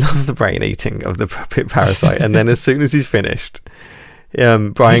love the brain eating of the puppet parasite. And then as soon as he's finished,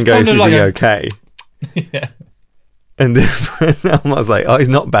 Brian goes, "Is he okay?" Yeah. And then Elmar's like, "Oh, he's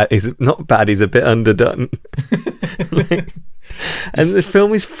not bad. He's not bad. He's a bit underdone." And the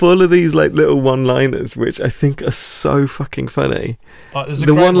film is full of these like little one-liners, which I think are so fucking funny. There's a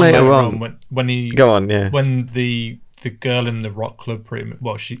The great one later on when he go on, yeah. When the girl in the rock club,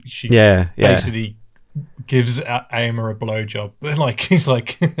 she basically gives Aimer a blowjob, like he's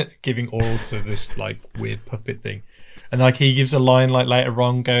like giving oral to this like weird puppet thing, and like he gives a line like later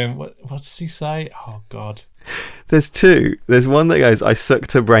on going, what does he say? Oh god. There's two. There's one that goes, "I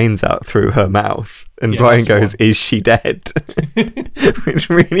sucked her brains out through her mouth," and Yeah, Brian that's goes, "Is she dead?" Which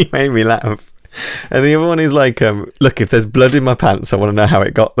really made me laugh. And the other one is like, "Look, if there's blood in my pants, I want to know how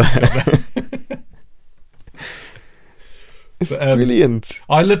it got there." But, brilliant.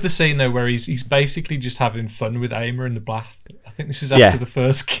 I love the scene though where he's basically just having fun with Aimer in the bath. I think this is after the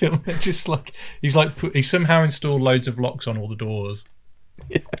first kill. Just like he's somehow installed loads of locks on all the doors,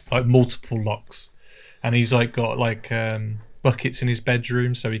 like multiple locks. And he's like got like buckets in his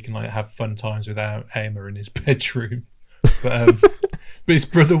bedroom so he can like have fun times without Aimer in his bedroom. But his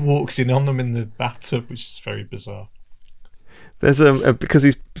brother walks in on them in the bathtub, which is very bizarre. There's because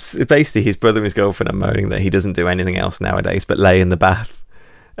he's basically his brother and his girlfriend are moaning that he doesn't do anything else nowadays but lay in the bath,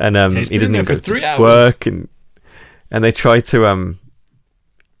 and he doesn't even go to work, and they try to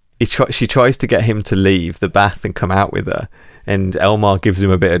she tries to get him to leave the bath and come out with her. And Elmar gives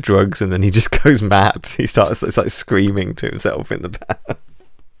him a bit of drugs, and then he just goes mad. It's like screaming to himself in the bath.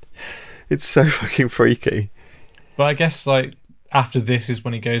 It's so fucking freaky. But I guess like after this is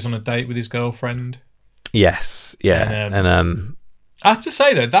when he goes on a date with his girlfriend. Yes, yeah, and I have to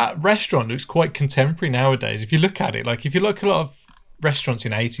say though that restaurant looks quite contemporary nowadays. If you look at it, like if you look at a lot of restaurants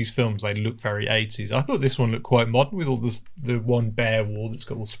in 80s films, they look very 80s. I thought this one looked quite modern with all the one bare wall that's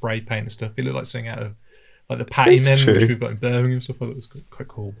got all spray paint and stuff. It looked like something out of like the Patty Men, which we've got in Birmingham and stuff. I thought it was quite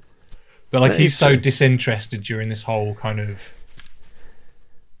cool. But like he's so disinterested during this whole kind of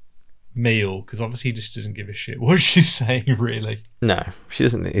meal because obviously he just doesn't give a shit what she's saying, really. No, she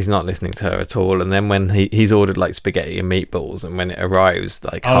doesn't. He's not listening to her at all. And then when he's ordered like spaghetti and meatballs, and when it arrives,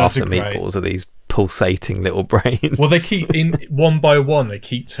 like half the meatballs are these pulsating little brains. Well, they keep in one by one. They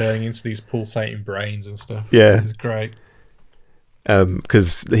keep turning into these pulsating brains and stuff. Yeah, it's great.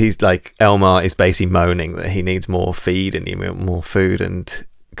 Because he's like Elmar is basically moaning that he needs more feed and more food, and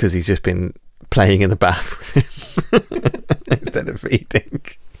because he's just been playing in the bath with him instead of feeding.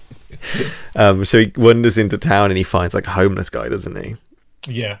 So he wanders into town and he finds like a homeless guy, doesn't he?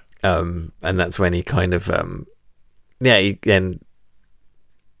 Yeah. And that's when he kind of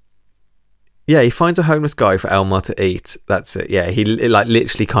Yeah, he finds a homeless guy for Elmar to eat. That's it. Yeah, he like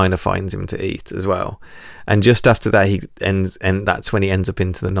literally kind of finds him to eat as well. And just after that, and that's when he ends up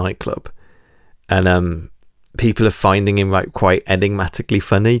into the nightclub. And people are finding him like quite enigmatically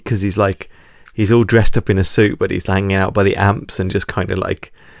funny because he's all dressed up in a suit, but he's hanging out by the amps and just kind of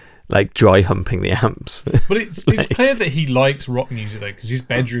like dry humping the amps. But it's clear that he likes rock music though, because his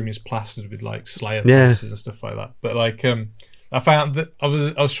bedroom is plastered with like Slayer posters and stuff like that. But like, I found that I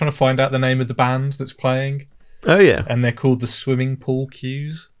was trying to find out the name of the band that's playing. Oh yeah, and they're called the Swimming Pool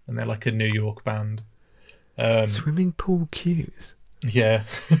Cues, and they're like a New York band. Swimming Pool Cues. Yeah,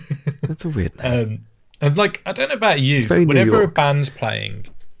 that's a weird name. And like, I don't know about you, but whenever a band's playing,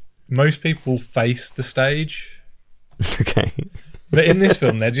 most people face the stage. Okay. But in this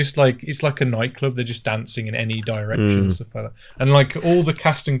film, they're just like, it's like a nightclub. They're just dancing in any direction and stuff like that. And like all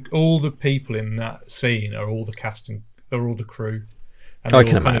the people in that scene are all the crew. And I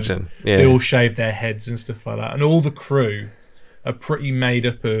can imagine. They all shave their heads and stuff like that. And all the crew are pretty made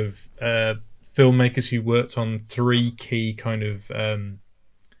up of filmmakers who worked on 3 key kind of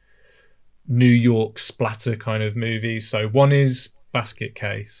New York splatter kind of movies. So one is Basket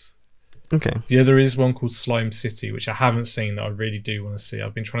Case. Okay. The other is one called Slime City, which I haven't seen that I really do want to see.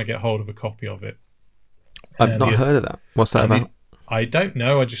 I've been trying to get hold of a copy of it. I've not heard of that. What's that about? I don't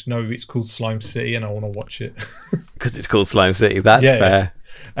know. I just know it's called Slime City and I want to watch it. Because it's called Slime City. That's fair.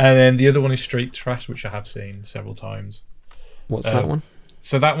 And then the other one is Street Trash, which I have seen several times. What's that one?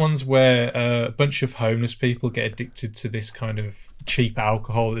 So that one's where a bunch of homeless people get addicted to this kind of cheap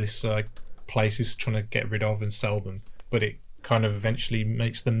alcohol this place is trying to get rid of and sell them. But it kind of eventually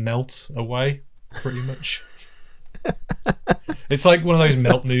makes them melt away, pretty much. It's like one of those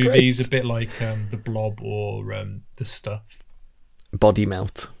melt movies, a bit like The Blob or The Stuff. Body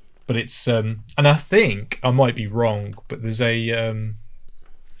melt. But it's and I think I might be wrong, but there's a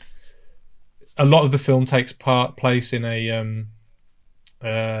lot of the film takes place in a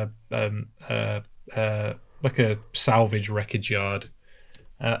like a salvage wreckage yard,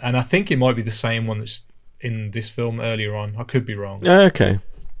 and I think it might be the same one that's in this film earlier on. I could be wrong. Okay.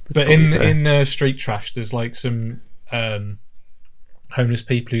 But in Street Trash, there's like some homeless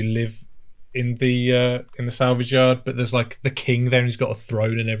people who live in the salvage yard, but there's like the king there, and he's got a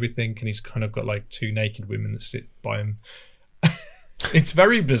throne and everything, and he's kind of got like 2 naked women that sit by him. It's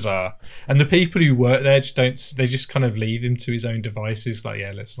very bizarre, and the people who work there just kind of leave him to his own devices. Like,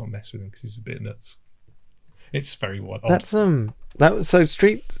 yeah, let's not mess with him because he's a bit nuts. It's very odd. So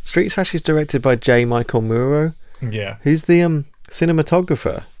Street Trash is directed by J. Michael Muro. Yeah, who's the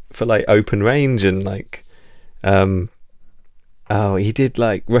cinematographer for like Open Range and like he did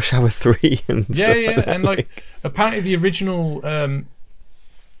like Rush Hour 3 and stuff like that. And like apparently the original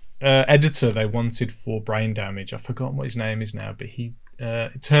editor they wanted for Brain Damage, I've forgotten what his name is now, but he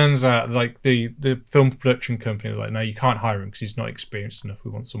it turns out like the film production company was like, no, you can't hire him because he's not experienced enough,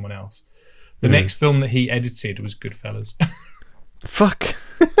 we want someone else. The next film that he edited was Goodfellas. Fuck.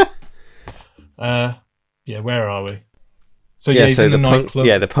 Where are we? So he's in the nightclub.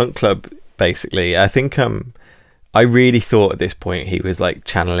 The punk club basically. I think I really thought at this point he was like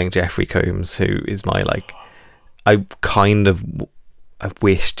channeling Jeffrey Combs, who is my like I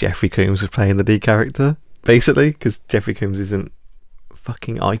wish Jeffrey Combs was playing the D character, basically, because Jeffrey Combs isn't a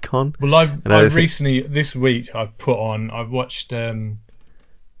fucking icon. Well, I've recently, this week, I've watched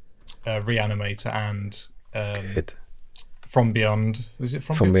Reanimator and From Beyond. Is it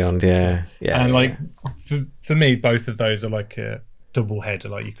From Beyond? Yeah. And like for me, both of those are like a double header.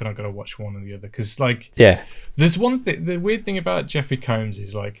 Like you kind of got to watch one or the other because like there's one thing. The weird thing about Jeffrey Combs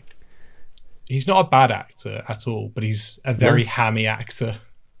is like he's not a bad actor at all, but he's a very hammy actor.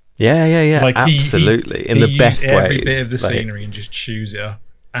 Yeah. Like absolutely, in the best way. Every bit of the scenery and just chews it up.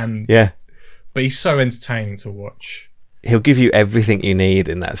 And but he's so entertaining to watch. He'll give you everything you need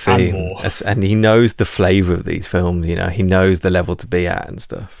in that scene, and he knows the flavour of these films. You know, he knows the level to be at and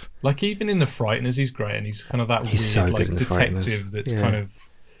stuff. Like even in The Frighteners, he's great, and he's kind of that weird so like detective that's kind of.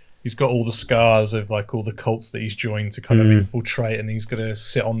 He's got all the scars of like all the cults that he's joined to kind of infiltrate, and he's gonna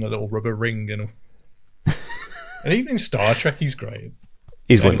sit on the little rubber ring and even in Star Trek, he's great.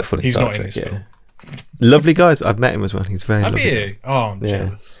 He's wonderful in Star Trek. Lovely guys. I've met him as well. He's very lovely. Have you? Oh, I'm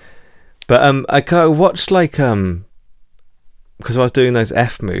jealous. But I watched like because I was doing those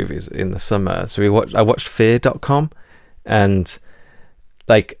F movies in the summer, so I watched Fear.com, and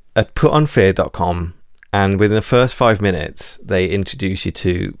like I put on Fear.com, and within the first 5 minutes they introduce you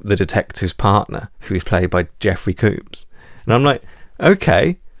to the detective's partner, who is played by Jeffrey Combs, and I'm like,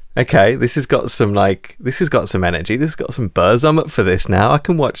 okay, this has got some energy, this has got some buzz. I'm up for this now. I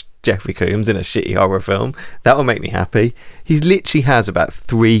can watch Jeffrey Combs in a shitty horror film. That will make me happy. He literally has about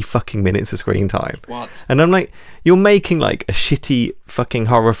 3 fucking minutes of screen time. What? And I'm like, you're making like a shitty fucking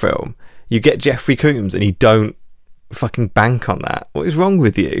horror film. You get Jeffrey Combs and you don't fucking bank on that. What is wrong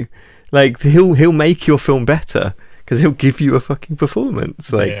with you? Like, he'll make your film better because he'll give you a fucking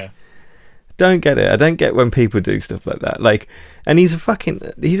performance. Like, don't get it. I don't get when people do stuff like that. Like, and he's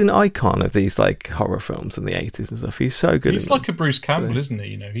an icon of these like horror films in the 80s and stuff. He's so good. He's like a Bruce Campbell, isn't he?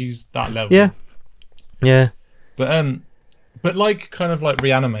 You know, he's that level. Yeah. But like kind of like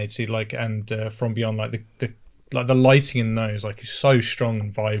Reanimated, like, and From Beyond, like the lighting in those like is so strong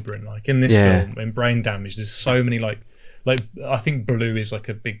and vibrant. Like in this film, in Brain Damage, there's so many like I think blue is like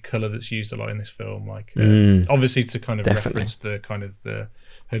a big color that's used a lot in this film. Like obviously to kind of reference the kind of the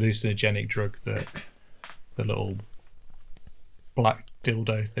hallucinogenic drug that the little black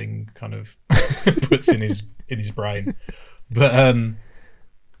dildo thing kind of puts in his brain. But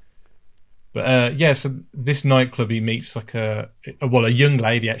yeah, so this nightclub, he meets like a young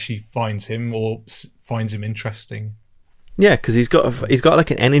lady actually finds him interesting. Yeah, because he's got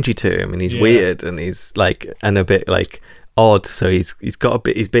like an energy to him, and he's weird, and he's like, and a bit like odd. So he's a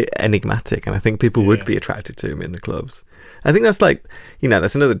bit enigmatic, and I think people would be attracted to him in the clubs. I think that's like, you know,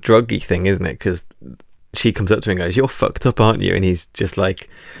 that's another druggy thing, isn't it? Because she comes up to him and goes, "You're fucked up, aren't you?" And he's just like,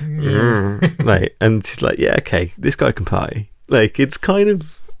 like, and she's like, "Yeah, okay, this guy can party." Like, I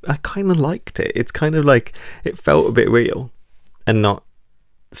kind of liked it. It's kind of like, it felt a bit real, and not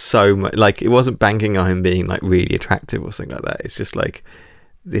so much like, it wasn't banking on him being like really attractive or something like that. It's just like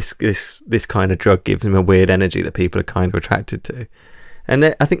this kind of drug gives him a weird energy that people are kind of attracted to. And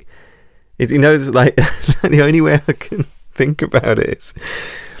I think it's, you know, it's like the only way I can think about it is,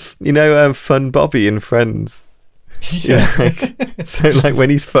 you know, Fun Bobby in Friends. Yeah. So like when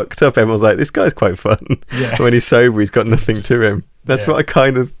he's fucked up, everyone's like, this guy's quite fun. Yeah. When he's sober, he's got nothing to him. That's what I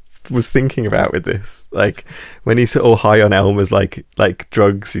kind of was thinking about with this. Like when he's all high on Elmer's like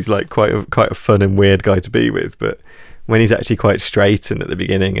drugs, he's like quite a fun and weird guy to be with. But when he's actually quite straight and at the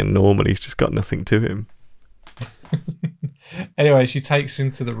beginning and normal, he's just got nothing to him. Anyway, she takes him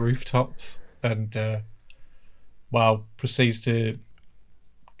to the rooftops and proceeds to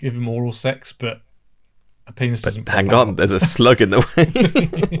give him oral sex, but a penis doesn't pop hang on out. There's a slug in the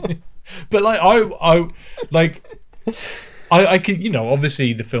way. But I could, you know,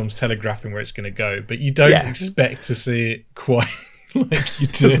 obviously the film's telegraphing where it's going to go, but you don't expect to see it quite like you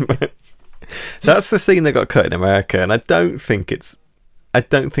do. That's the scene that got cut in America, and I don't think it's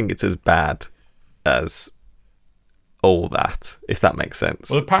as bad as all that, if that makes sense.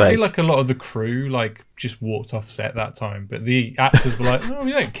 Well, apparently, like a lot of the crew, like, just walked off set that time, but the actors were like, "Oh,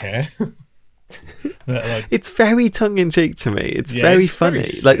 we don't care." But, like, it's very tongue-in-cheek to me. It's very funny.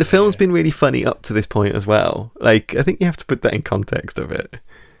 Like, the film's been really funny up to this point as well. Like, I think you have to put that in context of it.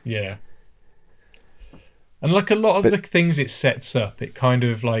 Yeah. And like a lot of the things it sets up, it kind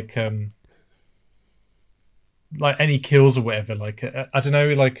of like any kills or whatever, like I don't know,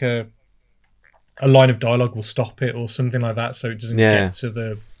 like a line of dialogue will stop it or something like that, so it doesn't get to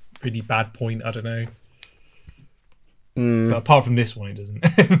the really bad point. I don't know. But apart from this one, it doesn't.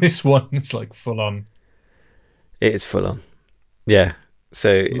 This one is like full on. It is full on. Yeah.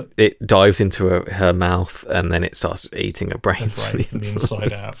 So it dives into her mouth and then it starts eating her brains from the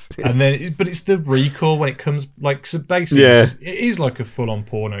inside out. And then, but it's the recoil when it comes, like, so basically, it is like a full on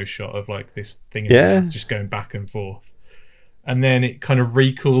porno shot of like this thing in her mouth just going back and forth. And then it kind of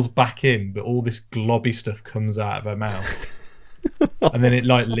recoils back in, but all this globby stuff comes out of her mouth. And then it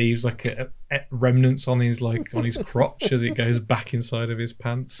like leaves like a remnants on his crotch as it goes back inside of his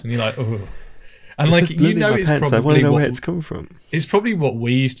pants, and you're like, oh. And like, you know, it's probably I want to know where it's come from. It's probably what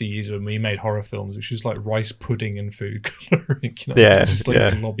we used to use when we made horror films, which was like rice pudding and food colouring. You know? It's just like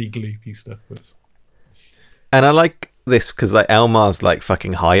globby, gloopy stuff. And I like this because like Elmar's like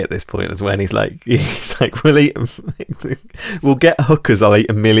fucking high at this point as well. And he's like, we'll eat them. We'll get hookers. I'll eat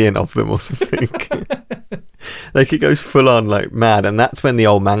 1 million of them or something. Like, he goes full on like mad, and that's when the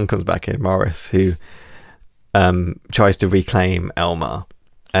old man comes back in, Morris, who tries to reclaim Elmar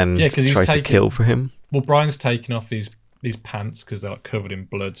and tries to kill for him. Well, Brian's taking off his pants because they're like covered in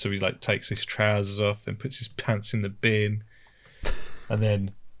blood, so he like takes his trousers off and puts his pants in the bin, and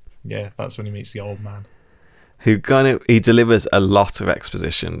then that's when he meets the old man, who he delivers a lot of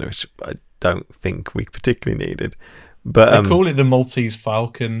exposition, which I don't think we particularly needed. But they call it the Maltese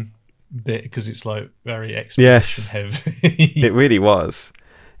Falcon bit because it's like very exposition heavy. It really was.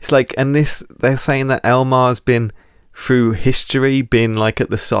 It's like, and they're saying that Elmar's been through history, been like at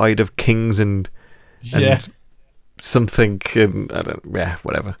the side of kings and something, and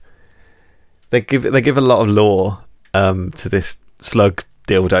whatever. They give a lot of lore to this slug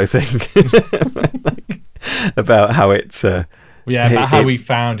dildo thing. Like, about how it's about how he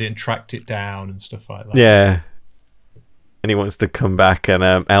found it and tracked it down and stuff like that. Yeah. And he wants to come back, and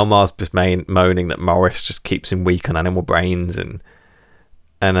Elmar's just moaning that Morris just keeps him weak on animal brains,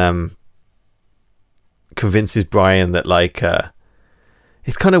 and convinces Brian that, like,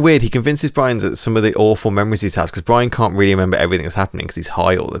 it's kind of weird. He convinces Brian that some of the awful memories he's had, because Brian can't really remember everything that's happening because he's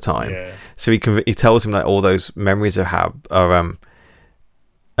high all the time. Yeah. So he tells him that all those memories are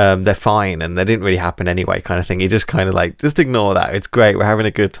they're fine and they didn't really happen anyway, kind of thing. He just kind of like, just ignore that. It's great. We're having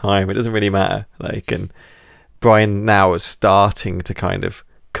a good time. It doesn't really matter. Like, and Brian now is starting to kind of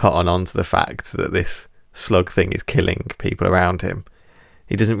cut on to the fact that this slug thing is killing people around him.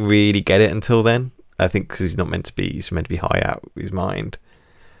 He doesn't really get it until then. I think because he's meant to be high out of his mind.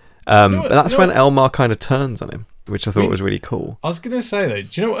 But that's when Elmar kind of turns on him, which I thought was really cool. I was going to say, though,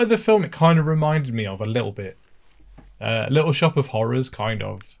 do you know what other film it kind of reminded me of a little bit? Little Shop of Horrors, kind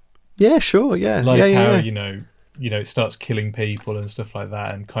of. Yeah, sure, yeah. Like how, yeah. it starts killing people and stuff like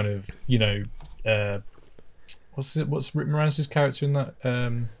that, and kind of, what's Rick Moranis' character in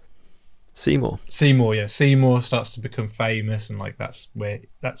that? Seymour, yeah. Seymour starts to become famous, and like that's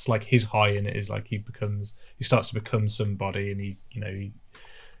like his high in it, is like he starts to become somebody, and he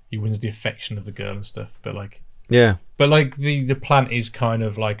wins the affection of the girl and stuff. But like the plant is kind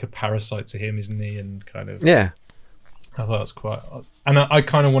of like a parasite to him, isn't he? And kind of I thought that's quite, and I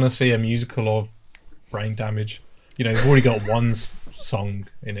kind of want to see a musical of Brain Damage. We've already got one song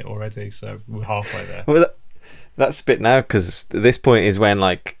in it already, so we're halfway there. Well, that's a bit now, because this point is when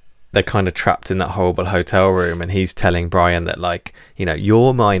like they're kind of trapped in that horrible hotel room, and he's telling Brian that, like,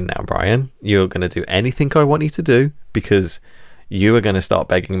 you're mine now, Brian. You're going to do anything I want you to do, because you are going to start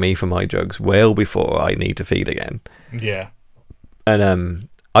begging me for my drugs well before I need to feed again. Yeah. And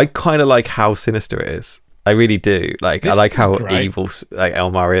I kind of like how sinister it is. I really do. Like, I like how evil like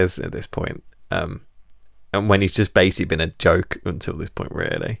Elmar is at this point. And when he's just basically been a joke until this point,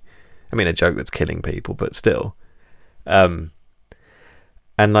 really. I mean, a joke that's killing people, but still. And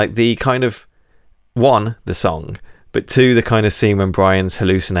like the kind of, one, the song, but two, the kind of scene when Brian's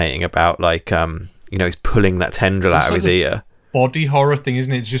hallucinating about, like, he's pulling that tendril out of his ear. Body horror thing,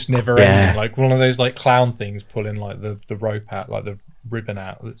 isn't it? It's just never ending. Like one of those like clown things pulling like the rope out, like the ribbon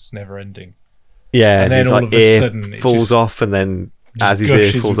out, that's never ending. Yeah, and then all of a sudden it falls off, and then as his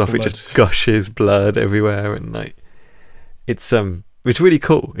ear falls off, it just gushes blood everywhere, and like it's really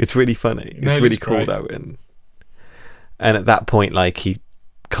cool. It's really funny. It's really cool though, and at that point, like, he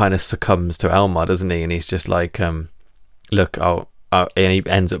kind of succumbs to Elmar, doesn't he? And he's just like, look, and he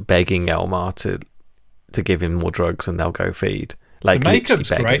ends up begging Elmar to give him more drugs, and they'll go feed. Like, the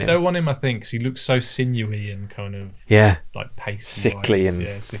makeup's great though on him, I think, because he looks so sinewy and kind of like pasty, sickly and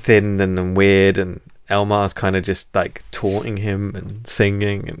thin and weird, and Elmar's kind of just like taunting him and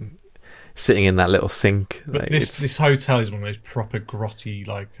singing and sitting in that little sink. But like, this hotel is one of those proper grotty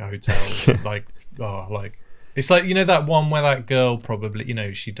like hotels. like it's like, that one where that girl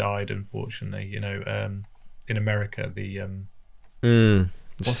probably, she died, unfortunately, in America, the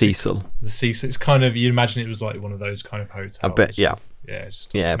Cecil. The Cecil. It's kind of, you imagine it was like one of those kind of hotels. I bet, yeah. Yeah,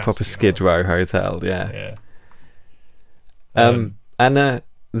 just proper Skid Row hotel, yeah. Yeah. And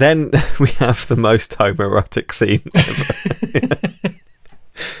then we have the most homoerotic scene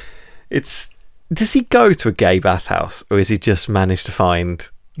ever. Does he go to a gay bathhouse, or is he just managed to find...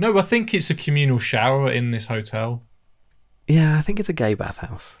 No, I think it's a communal shower in this hotel. Yeah, I think it's a gay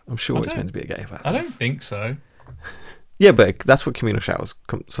bathhouse. I'm sure it's meant to be a gay bathhouse. I don't think so. Yeah, but that's what communal showers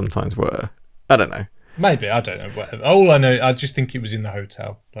sometimes were. I don't know. Maybe, I don't know. Whatever. All I know, I just think it was in the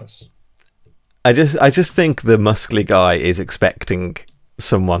hotel. I just think the muscly guy is expecting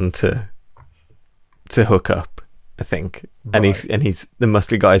someone to hook up, I think. Right. And he's the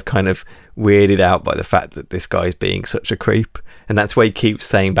muscly guy is kind of weirded out by the fact that this guy's being such a creep, and that's why he keeps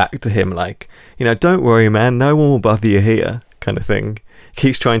saying back to him, like, don't worry, man, no one will bother you here, kind of thing. He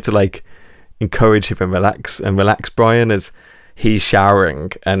keeps trying to like encourage him and relax Brian as he's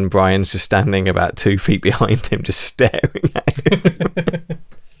showering, and Brian's just standing about 2 feet behind him, just staring at him.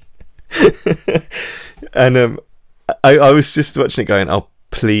 And I was just watching it going, oh,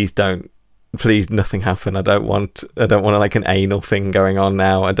 please nothing happen. I don't want like an anal thing going on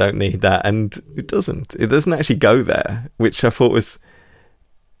now. I don't need that. And it doesn't actually go there, which I thought was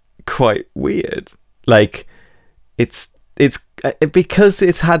quite weird. Like, it's because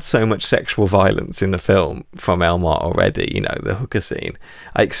it's had so much sexual violence in the film from Elmar already, the hooker scene.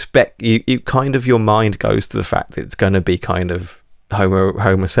 I expect you kind of, your mind goes to the fact that it's going to be kind of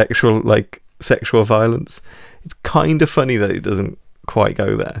homosexual, like sexual violence. It's kind of funny that it doesn't quite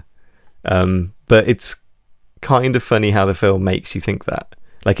go there, but it's kind of funny how the film makes you think that.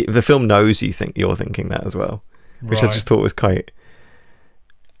 Like, the film knows you think you're thinking that as well, which I just thought was quite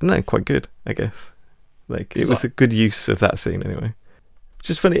good, I guess. Like, it was a good use of that scene anyway. Which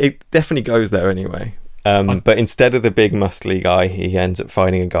is funny. It definitely goes there anyway. But instead of the big muscly guy, he ends up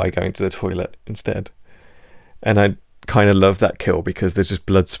finding a guy going to the toilet instead. And I kind of love that kill because there's just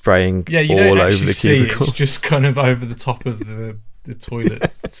blood spraying all over the cubicle. It's just kind of over the top of the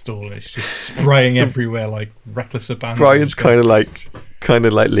toilet stall. It's just spraying everywhere like reckless abandon. Brian's kind of like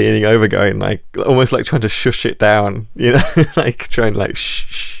leaning over, going like almost like trying to shush it down, you know, like trying to like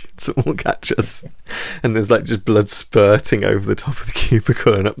shh, someone will catch us. And there's like just blood spurting over the top of the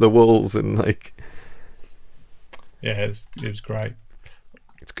cubicle and up the walls, and like, yeah, it was great.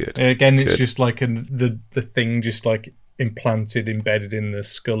 It's good. Again, it's just like the thing just like embedded in the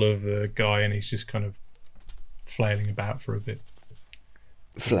skull of the guy, and he's just kind of flailing about for a bit.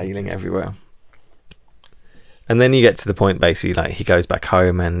 Flailing everywhere. And then you get to the point, basically, like he goes back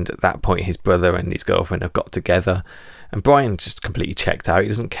home, and at that point his brother and his girlfriend have got together, and Brian's just completely checked out. He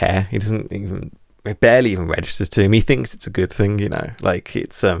doesn't care. It barely even registers to him. He thinks it's a good thing, you know, like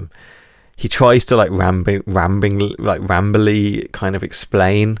it's he tries to like rambly kind of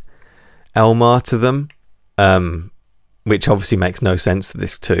explain Elmar to them, which obviously makes no sense to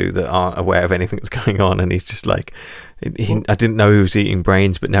this two that aren't aware of anything that's going on. And he's just like, I didn't know he was eating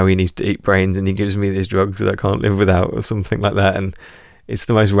brains, but now he needs to eat brains, and he gives me these drugs that I can't live without, or something like that. And it's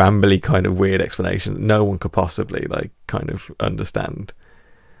the most rambly kind of weird explanation that no one could possibly like kind of understand.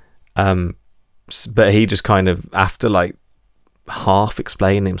 But he just kind of, after like half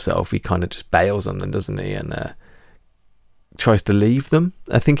explaining himself, he kind of just bails on them, doesn't he? And tries to leave them.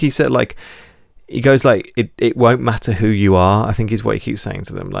 I think he said like, he goes like, it won't matter who you are, I think is what he keeps saying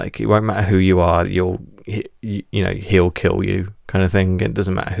to them. Like, it won't matter who you are, he'll kill you, kind of thing. It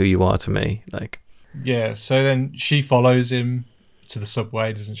doesn't matter who you are to me. Like, yeah. So then she follows him to the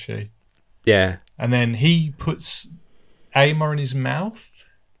subway, doesn't she? Yeah. And then he puts Amar in his mouth.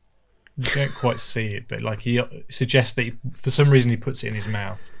 You don't quite see it, but like he suggests that for some reason he puts it in his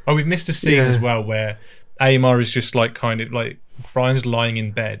mouth. Oh, we've missed a scene as well where Amar is just like kind of like, Brian's lying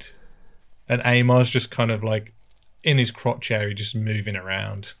in bed, and Amar's just kind of like in his crotch area, just moving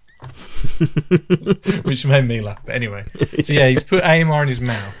around, which made me laugh. But anyway, so yeah, he's put Amar in his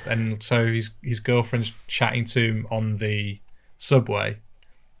mouth, and so his girlfriend's chatting to him on the subway.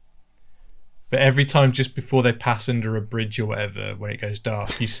 But every time just before they pass under a bridge or whatever, when it goes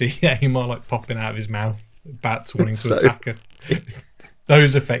dark, you see Amar like popping out of his mouth, bats wanting to attack her.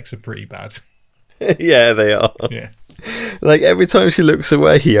 Those effects are pretty bad. Yeah, they are. Yeah. Like every time she looks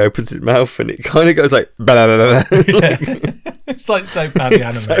away, he opens his mouth and it kind of goes like, blah, blah, blah. Yeah. It's like so badly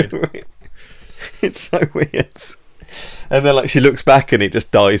animated. It's so weird. And then like she looks back and it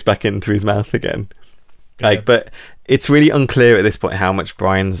just dives back into his mouth again. Like, but it's really unclear at this point how much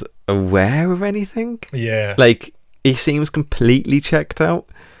Brian's aware of anything. Yeah. Like, he seems completely checked out.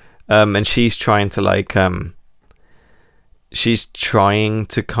 And she's trying to like, kind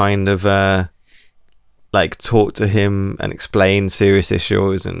of like talk to him and explain serious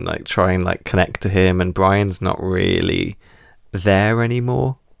issues and like try and like connect to him, and Brian's not really there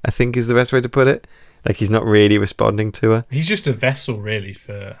anymore, I think is the best way to put it. Like, he's not really responding to her. He's just a vessel really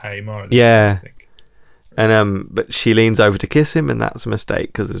for Amar. Yeah. I think. And but she leans over to kiss him, and that's a mistake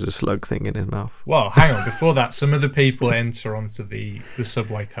because there's a slug thing in his mouth. Well, hang on. Before that, some of the people enter onto the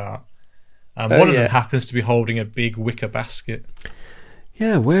subway cart. One of them happens to be holding a big wicker basket.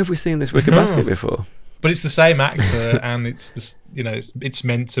 Yeah, where have we seen this wicker basket before? But it's the same actor, and it's this, you know, it's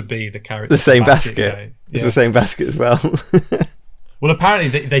meant to be the character. The same basket. It's the same basket as well. Well,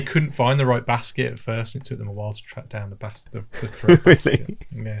 apparently they couldn't find the right basket at first. It took them a while to track down the correct basket.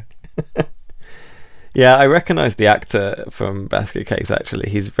 Yeah. Yeah, I recognise the actor from Basket Case. Actually,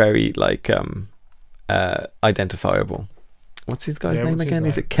 he's very like identifiable. What's his guy's name again?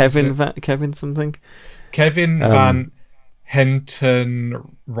 Is it Kevin something? Kevin Van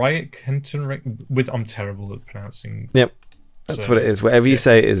Henton Ryk. I'm terrible at pronouncing. Yep, that's what it is. Whatever you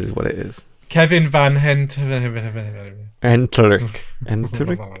say it is what it is. Kevin Van Henton. Enteric.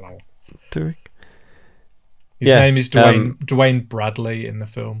 His name is Dwayne Bradley in the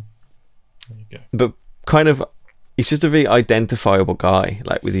film. There you go. But kind of, he's just a very identifiable guy,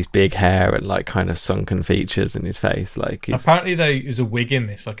 like with his big hair and like kind of sunken features in his face. Like, apparently there's a wig in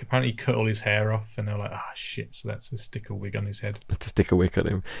this. Like, apparently he cut all his hair off, and they're like, "Ah, shit!" So that's to stick a wig on his head. To stick a wig on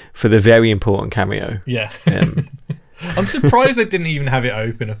him for the very important cameo. Yeah. I'm surprised they didn't even have it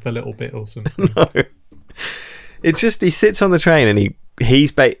open up a little bit or something. No. It's just he sits on the train and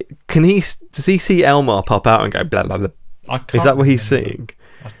does he see Elmar pop out and go blah blah blah? Is that what he's seeing?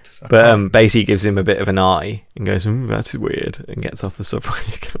 But basically gives him a bit of an eye and goes, that's weird, and gets off the subway.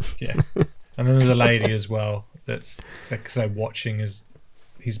 Yeah. And then there's a lady as well that's because they're watching as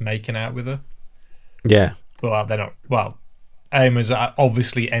he's making out with her. Yeah. Well, they're not. Well, aim has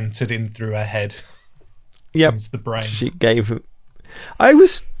obviously entered in through her head. Yep. Into the brain. She gave him. I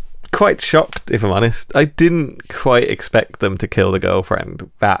was quite shocked, if I'm honest. I didn't quite expect them to kill the girlfriend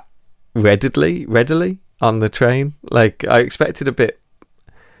that readily on the train. Like, I expected a bit.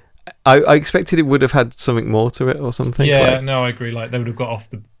 I expected it would have had something more to it or something. Yeah, like, no, I agree. Like, they would have got off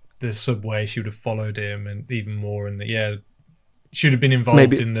the subway. She would have followed him, and even more. And should have been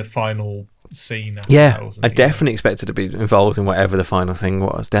involved in the final scene. Yeah, I definitely expected to be involved in whatever the final thing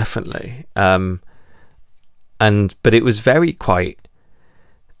was. Definitely. But it was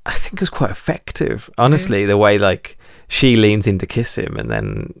I think it was quite effective. Honestly, the way like she leans in to kiss him, and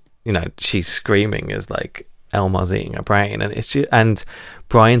then she's screaming as like Elmar's eating her brain, and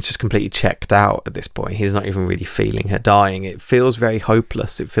Brian's just completely checked out at this point. He's not even really feeling her dying. It feels very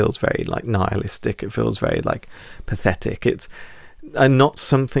hopeless. It feels very like nihilistic. It feels very like pathetic. It's not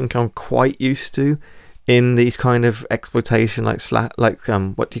something I'm quite used to in these kind of exploitation, what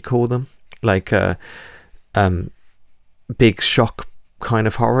do you call them? Like big shock kind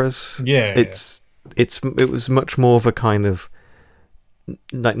of horrors. Yeah. It was much more of a kind of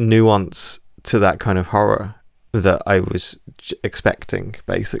like nuance to that kind of horror that I was expecting,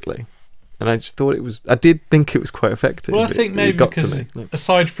 basically. And I just thought I did think it was quite effective. Well, I think maybe it got because to me.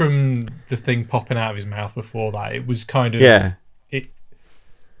 aside from the thing popping out of his mouth before that, it was kind of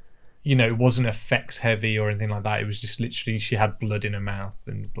it wasn't effects heavy or anything like that. It was just literally she had blood in her mouth,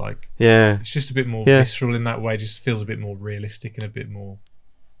 and like it's just a bit more visceral in that way. It just feels a bit more realistic and a bit more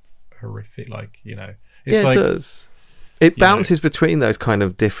horrific. Like it's it does. It bounces between those kind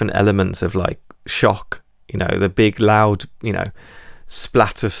of different elements of like shock. The big loud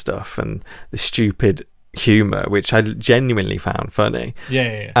splatter stuff and the stupid humor, which I genuinely found funny.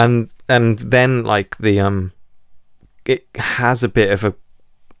 Yeah. And then like the it has a bit of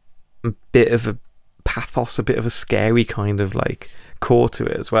a pathos, a bit of a scary kind of like core to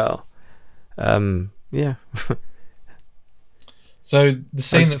it as well. Yeah. So the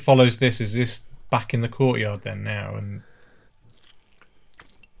scene that follows this is this back in the courtyard then now, and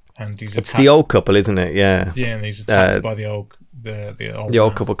he's it's the old couple, isn't it? Yeah. Yeah, and he's attacked by the old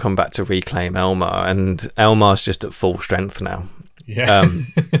couple come back to reclaim Elmar, and Elmar's just at full strength now. Yeah.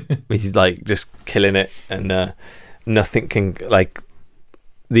 He's like just killing it, and nothing can like.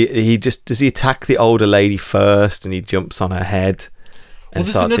 Does he attack the older lady first, and he jumps on her head? And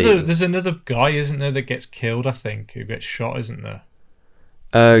there's another guy, isn't there, that gets killed? I think who gets shot, isn't there?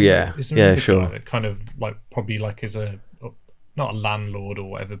 Oh yeah, yeah, sure. That kind of like probably like is not a landlord or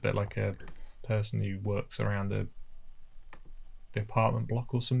whatever, but like a person who works around the apartment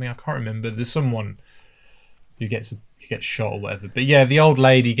block or something. I can't remember. There's someone who gets shot or whatever. But yeah, the old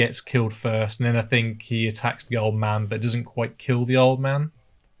lady gets killed first, and then I think he attacks the old man, but doesn't quite kill the old man.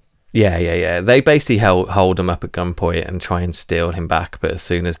 Yeah. They basically hold him up at gunpoint and try and steal him back, but as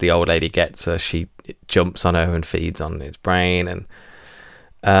soon as the old lady gets her, she jumps on her and feeds on his brain,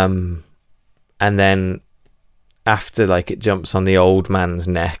 and then after like it jumps on the old man's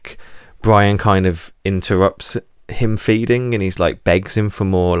neck, Brian kind of interrupts him feeding, and he's like begs him for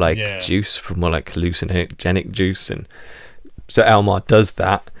more like juice, for more like hallucinogenic juice, and so Elmar does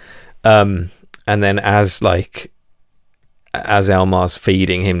that, and then as Elmar's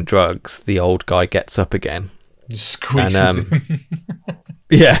feeding him drugs, the old guy gets up again, squeezes him.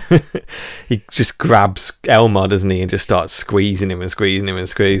 Yeah, he just grabs Elmar, doesn't he, and just starts squeezing him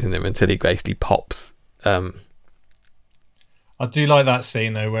until he basically pops. I do like that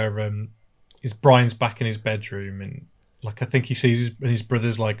scene though, where Brian's back in his bedroom, and like I think he sees his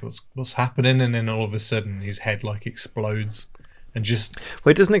brother's like, what's happening, and then all of a sudden his head like explodes, and just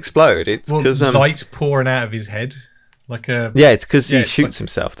it doesn't explode. It's because light's pouring out of his head. It's because he shoots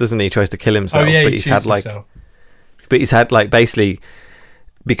himself, doesn't he? He tries to kill himself, but he's had basically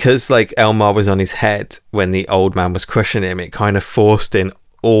because like Elmar was on his head when the old man was crushing him, it kind of forced in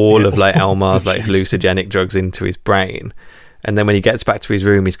all of like Elmar's like hallucinogenic drugs into his brain, and then when he gets back to his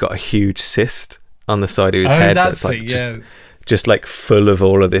room, he's got a huge cyst on the side of his head that's like just like full of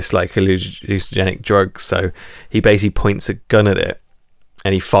all of this like hallucinogenic drugs. So he basically points a gun at it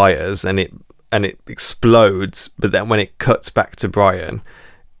and he fires, and it explodes, but then when it cuts back to Brian,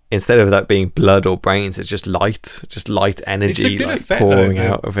 instead of that being blood or brains, it's just light energy like pouring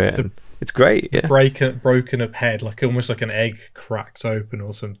out of it. It's great. Yeah, broken up head, like almost like an egg cracked open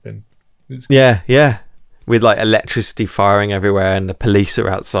or something. Yeah, with like electricity firing everywhere, and the police are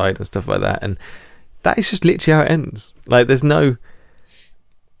outside and stuff like that, and that is just literally how it ends. Like there's no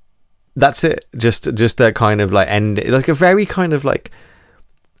that's it. Just a kind of like end, like a very kind of like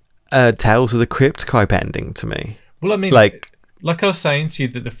Tales of the Crypt type ending to me. Well, I mean, like I was saying to you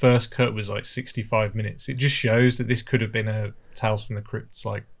that the first cut was like 65 minutes. It just shows that this could have been a Tales from the Crypt's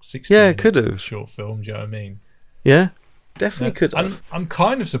like 60 it could have short film. Do you know what I mean? Yeah, definitely could have. I'm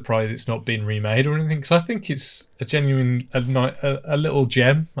kind of surprised it's not been remade or anything, because I think it's a genuine, a little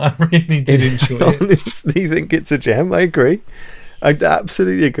gem. I really did enjoy it. Honestly, think it's a gem. I agree. I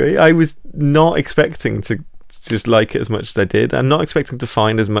absolutely agree. I was not expecting to just like it as much as I did. I'm not expecting to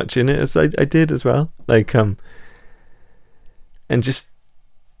find as much in it as I did as well. Like and just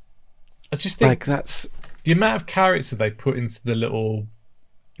I just think like that's the amount of character they put into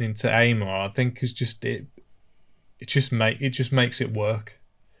Amar. I think is just it. It just makes it work.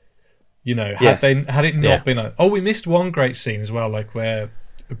 You know, had it not been like, we missed one great scene as well, like where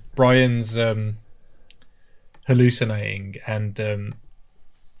Brian's hallucinating and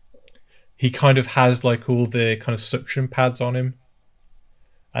he kind of has like all the kind of suction pads on him,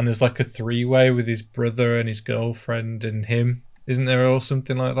 and there's like a three-way with his brother and his girlfriend and him, isn't there, or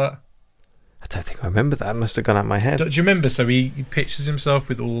something like that? I don't think I remember that. It must have gone out of my head. Do you remember? So he pictures himself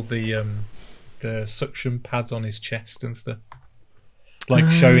with all the suction pads on his chest and stuff,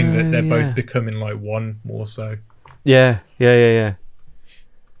 like showing that they're both becoming like one more so. Yeah.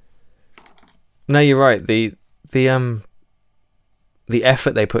 No, you're right. The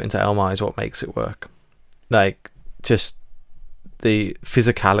effort they put into Elmar is what makes it work. Like, just the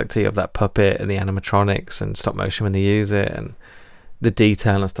physicality of that puppet and the animatronics and stop motion when they use it and the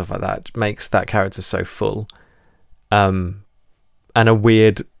detail and stuff like that makes that character so full. And a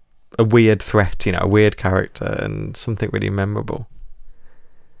weird threat, you know, a weird character and something really memorable.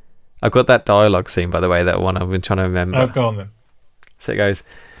 I've got that dialogue scene, by the way, that one I've been trying to remember. Oh, go on then. So it goes,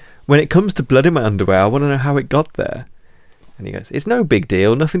 "When it comes to blood in my underwear, I want to know how it got there." And he goes, "It's no big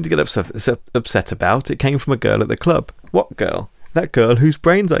deal, nothing to get upset about. It came from a girl at the club." "What girl?" "That girl whose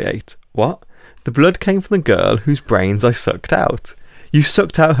brains I ate." "What?" "The blood came from the girl whose brains I sucked out." "You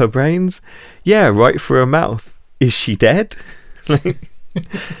sucked out her brains?" "Yeah, right through her mouth." "Is she dead?" Like,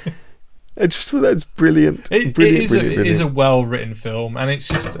 I just thought that's brilliant. It is a well-written film, and it's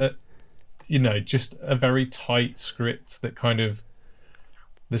just just a very tight script that kind of,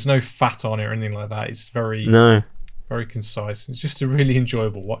 there's no fat on it or anything like that. It's very concise. It's just a really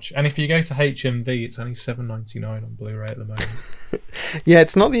enjoyable watch. And if you go to HMV, it's only $7.99 on Blu-ray at the moment. Yeah,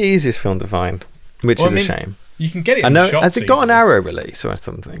 it's not the easiest film to find, which is a shame. You can get it. I in know. the shops Has it got an easily. Arrow release or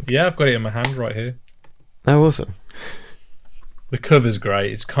something? Yeah, I've got it in my hand right here. Oh, awesome. The cover's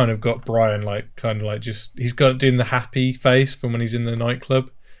great. It's kind of got Brian he's got doing the happy face from when he's in the nightclub,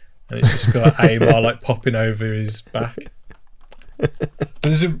 and it's just got Amar like popping over his back.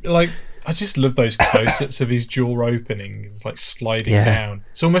 There's I just love those close-ups of his jaw opening. It's like sliding down.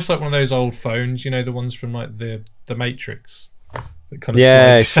 It's almost like one of those old phones, you know, the ones from like the Matrix. That kind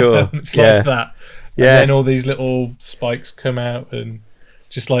of slide down. It's like that. And then all these little spikes come out and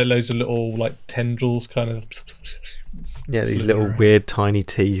just like loads of little like tendrils kind of. These little weird tiny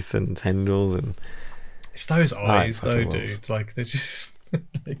teeth and tendrils, and it's those eyes though, was. dude. Like they're just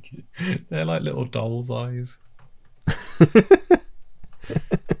they're like little doll's eyes.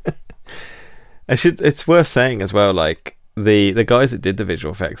 It's worth saying as well, like the guys that did the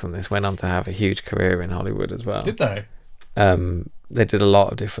visual effects on this went on to have a huge career in Hollywood as well. Did they? They did a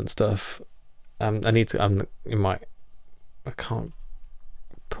lot of different stuff. I can't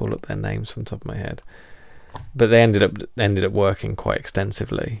pull up their names from the top of my head, but they ended up working quite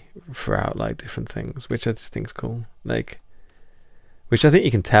extensively throughout like different things, which I just think is cool. Like, which I think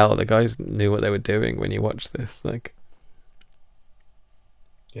you can tell the guys knew what they were doing when you watch this. Like,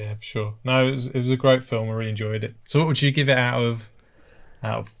 yeah, for sure. No, it was a great film. I really enjoyed it. So, what would you give it out of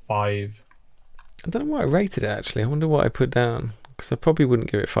 5? I don't know what I rated it actually. I wonder what I put down, because I probably wouldn't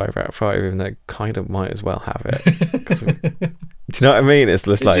give it 5 out of 5, even though I kind of might as well have it. Do you know what I mean? It's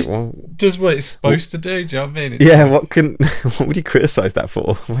just like, well, does what it's supposed to do. Do you know what I mean? What would you criticize that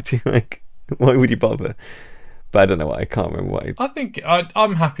for? What do you like? Why would you bother? But I don't know why. I can't remember why. I think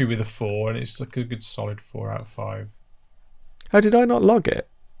I'm happy with a 4, and it's like a good solid 4 out of 5. How did I not log it?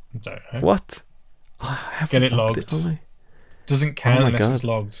 I don't know. What? I haven't Get it logged. It, doesn't count unless God. it's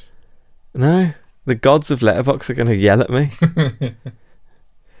logged. No, the gods of Letterboxd are going to yell at me.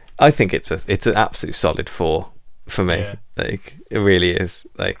 I think it's an absolute solid 4 for me. Yeah. Like, it really is.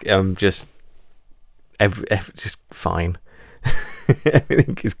 Like, I'm just just fine.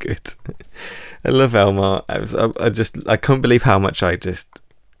 Everything is good. I love Elmar. I couldn't believe how much I just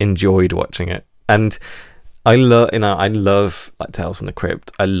enjoyed watching it. And I love like Tales from the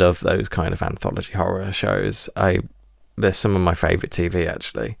Crypt. I love those kind of anthology horror shows. They're some of my favourite TV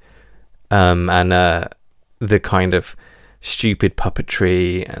actually. and the kind of stupid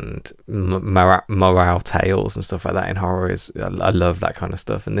puppetry and morale tales and stuff like that in horror is, I love that kind of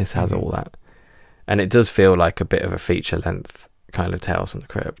stuff, and this has all that, and it does feel like a bit of a feature length kind of Tales from the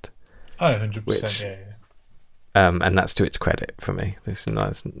Crypt. Oh, 100%, which, yeah. and that's to its credit for me. There's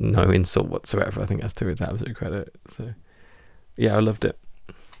no insult whatsoever. I think that's to its absolute credit. So yeah, I loved it.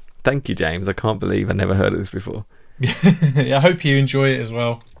 Thank you, James. I can't believe I never heard of this before. Yeah, I hope you enjoy it as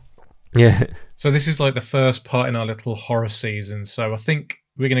well. Yeah. So this is like the first part in our little horror season. So I think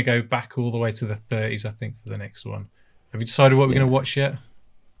we're going to go back all the way to the 30s, I think, for the next one. Have you decided what we're going to watch yet?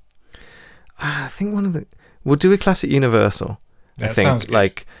 I think we'll do a classic Universal. Yeah, I think,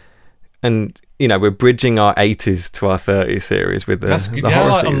 like, and you know, we're bridging our 80s to our 30s series with the horror season.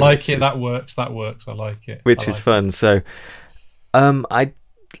 I like it. That works. I like it. Which is fun. So,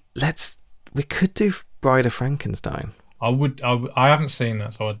 we could do Bride of Frankenstein. I haven't seen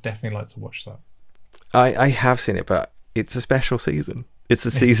that, so I'd definitely like to watch that. I have seen it, but it's a special season. It's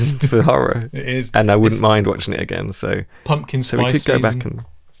a season for horror. It is, and I wouldn't mind watching it again. So pumpkin spice. So we could go back and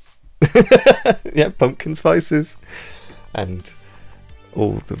pumpkin spices and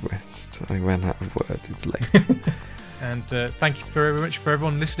all the rest. I ran out of words. It's late. And thank you very much for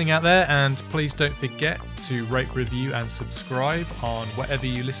everyone listening out there. And please don't forget to rate, review, and subscribe on whatever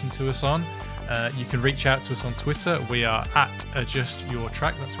you listen to us on. You can reach out to us on Twitter. We are at Adjust Your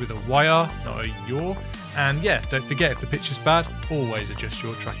Track. That's with a YR, not a your. And yeah, don't forget, if the picture's bad, always adjust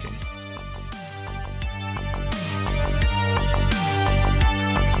your tracking.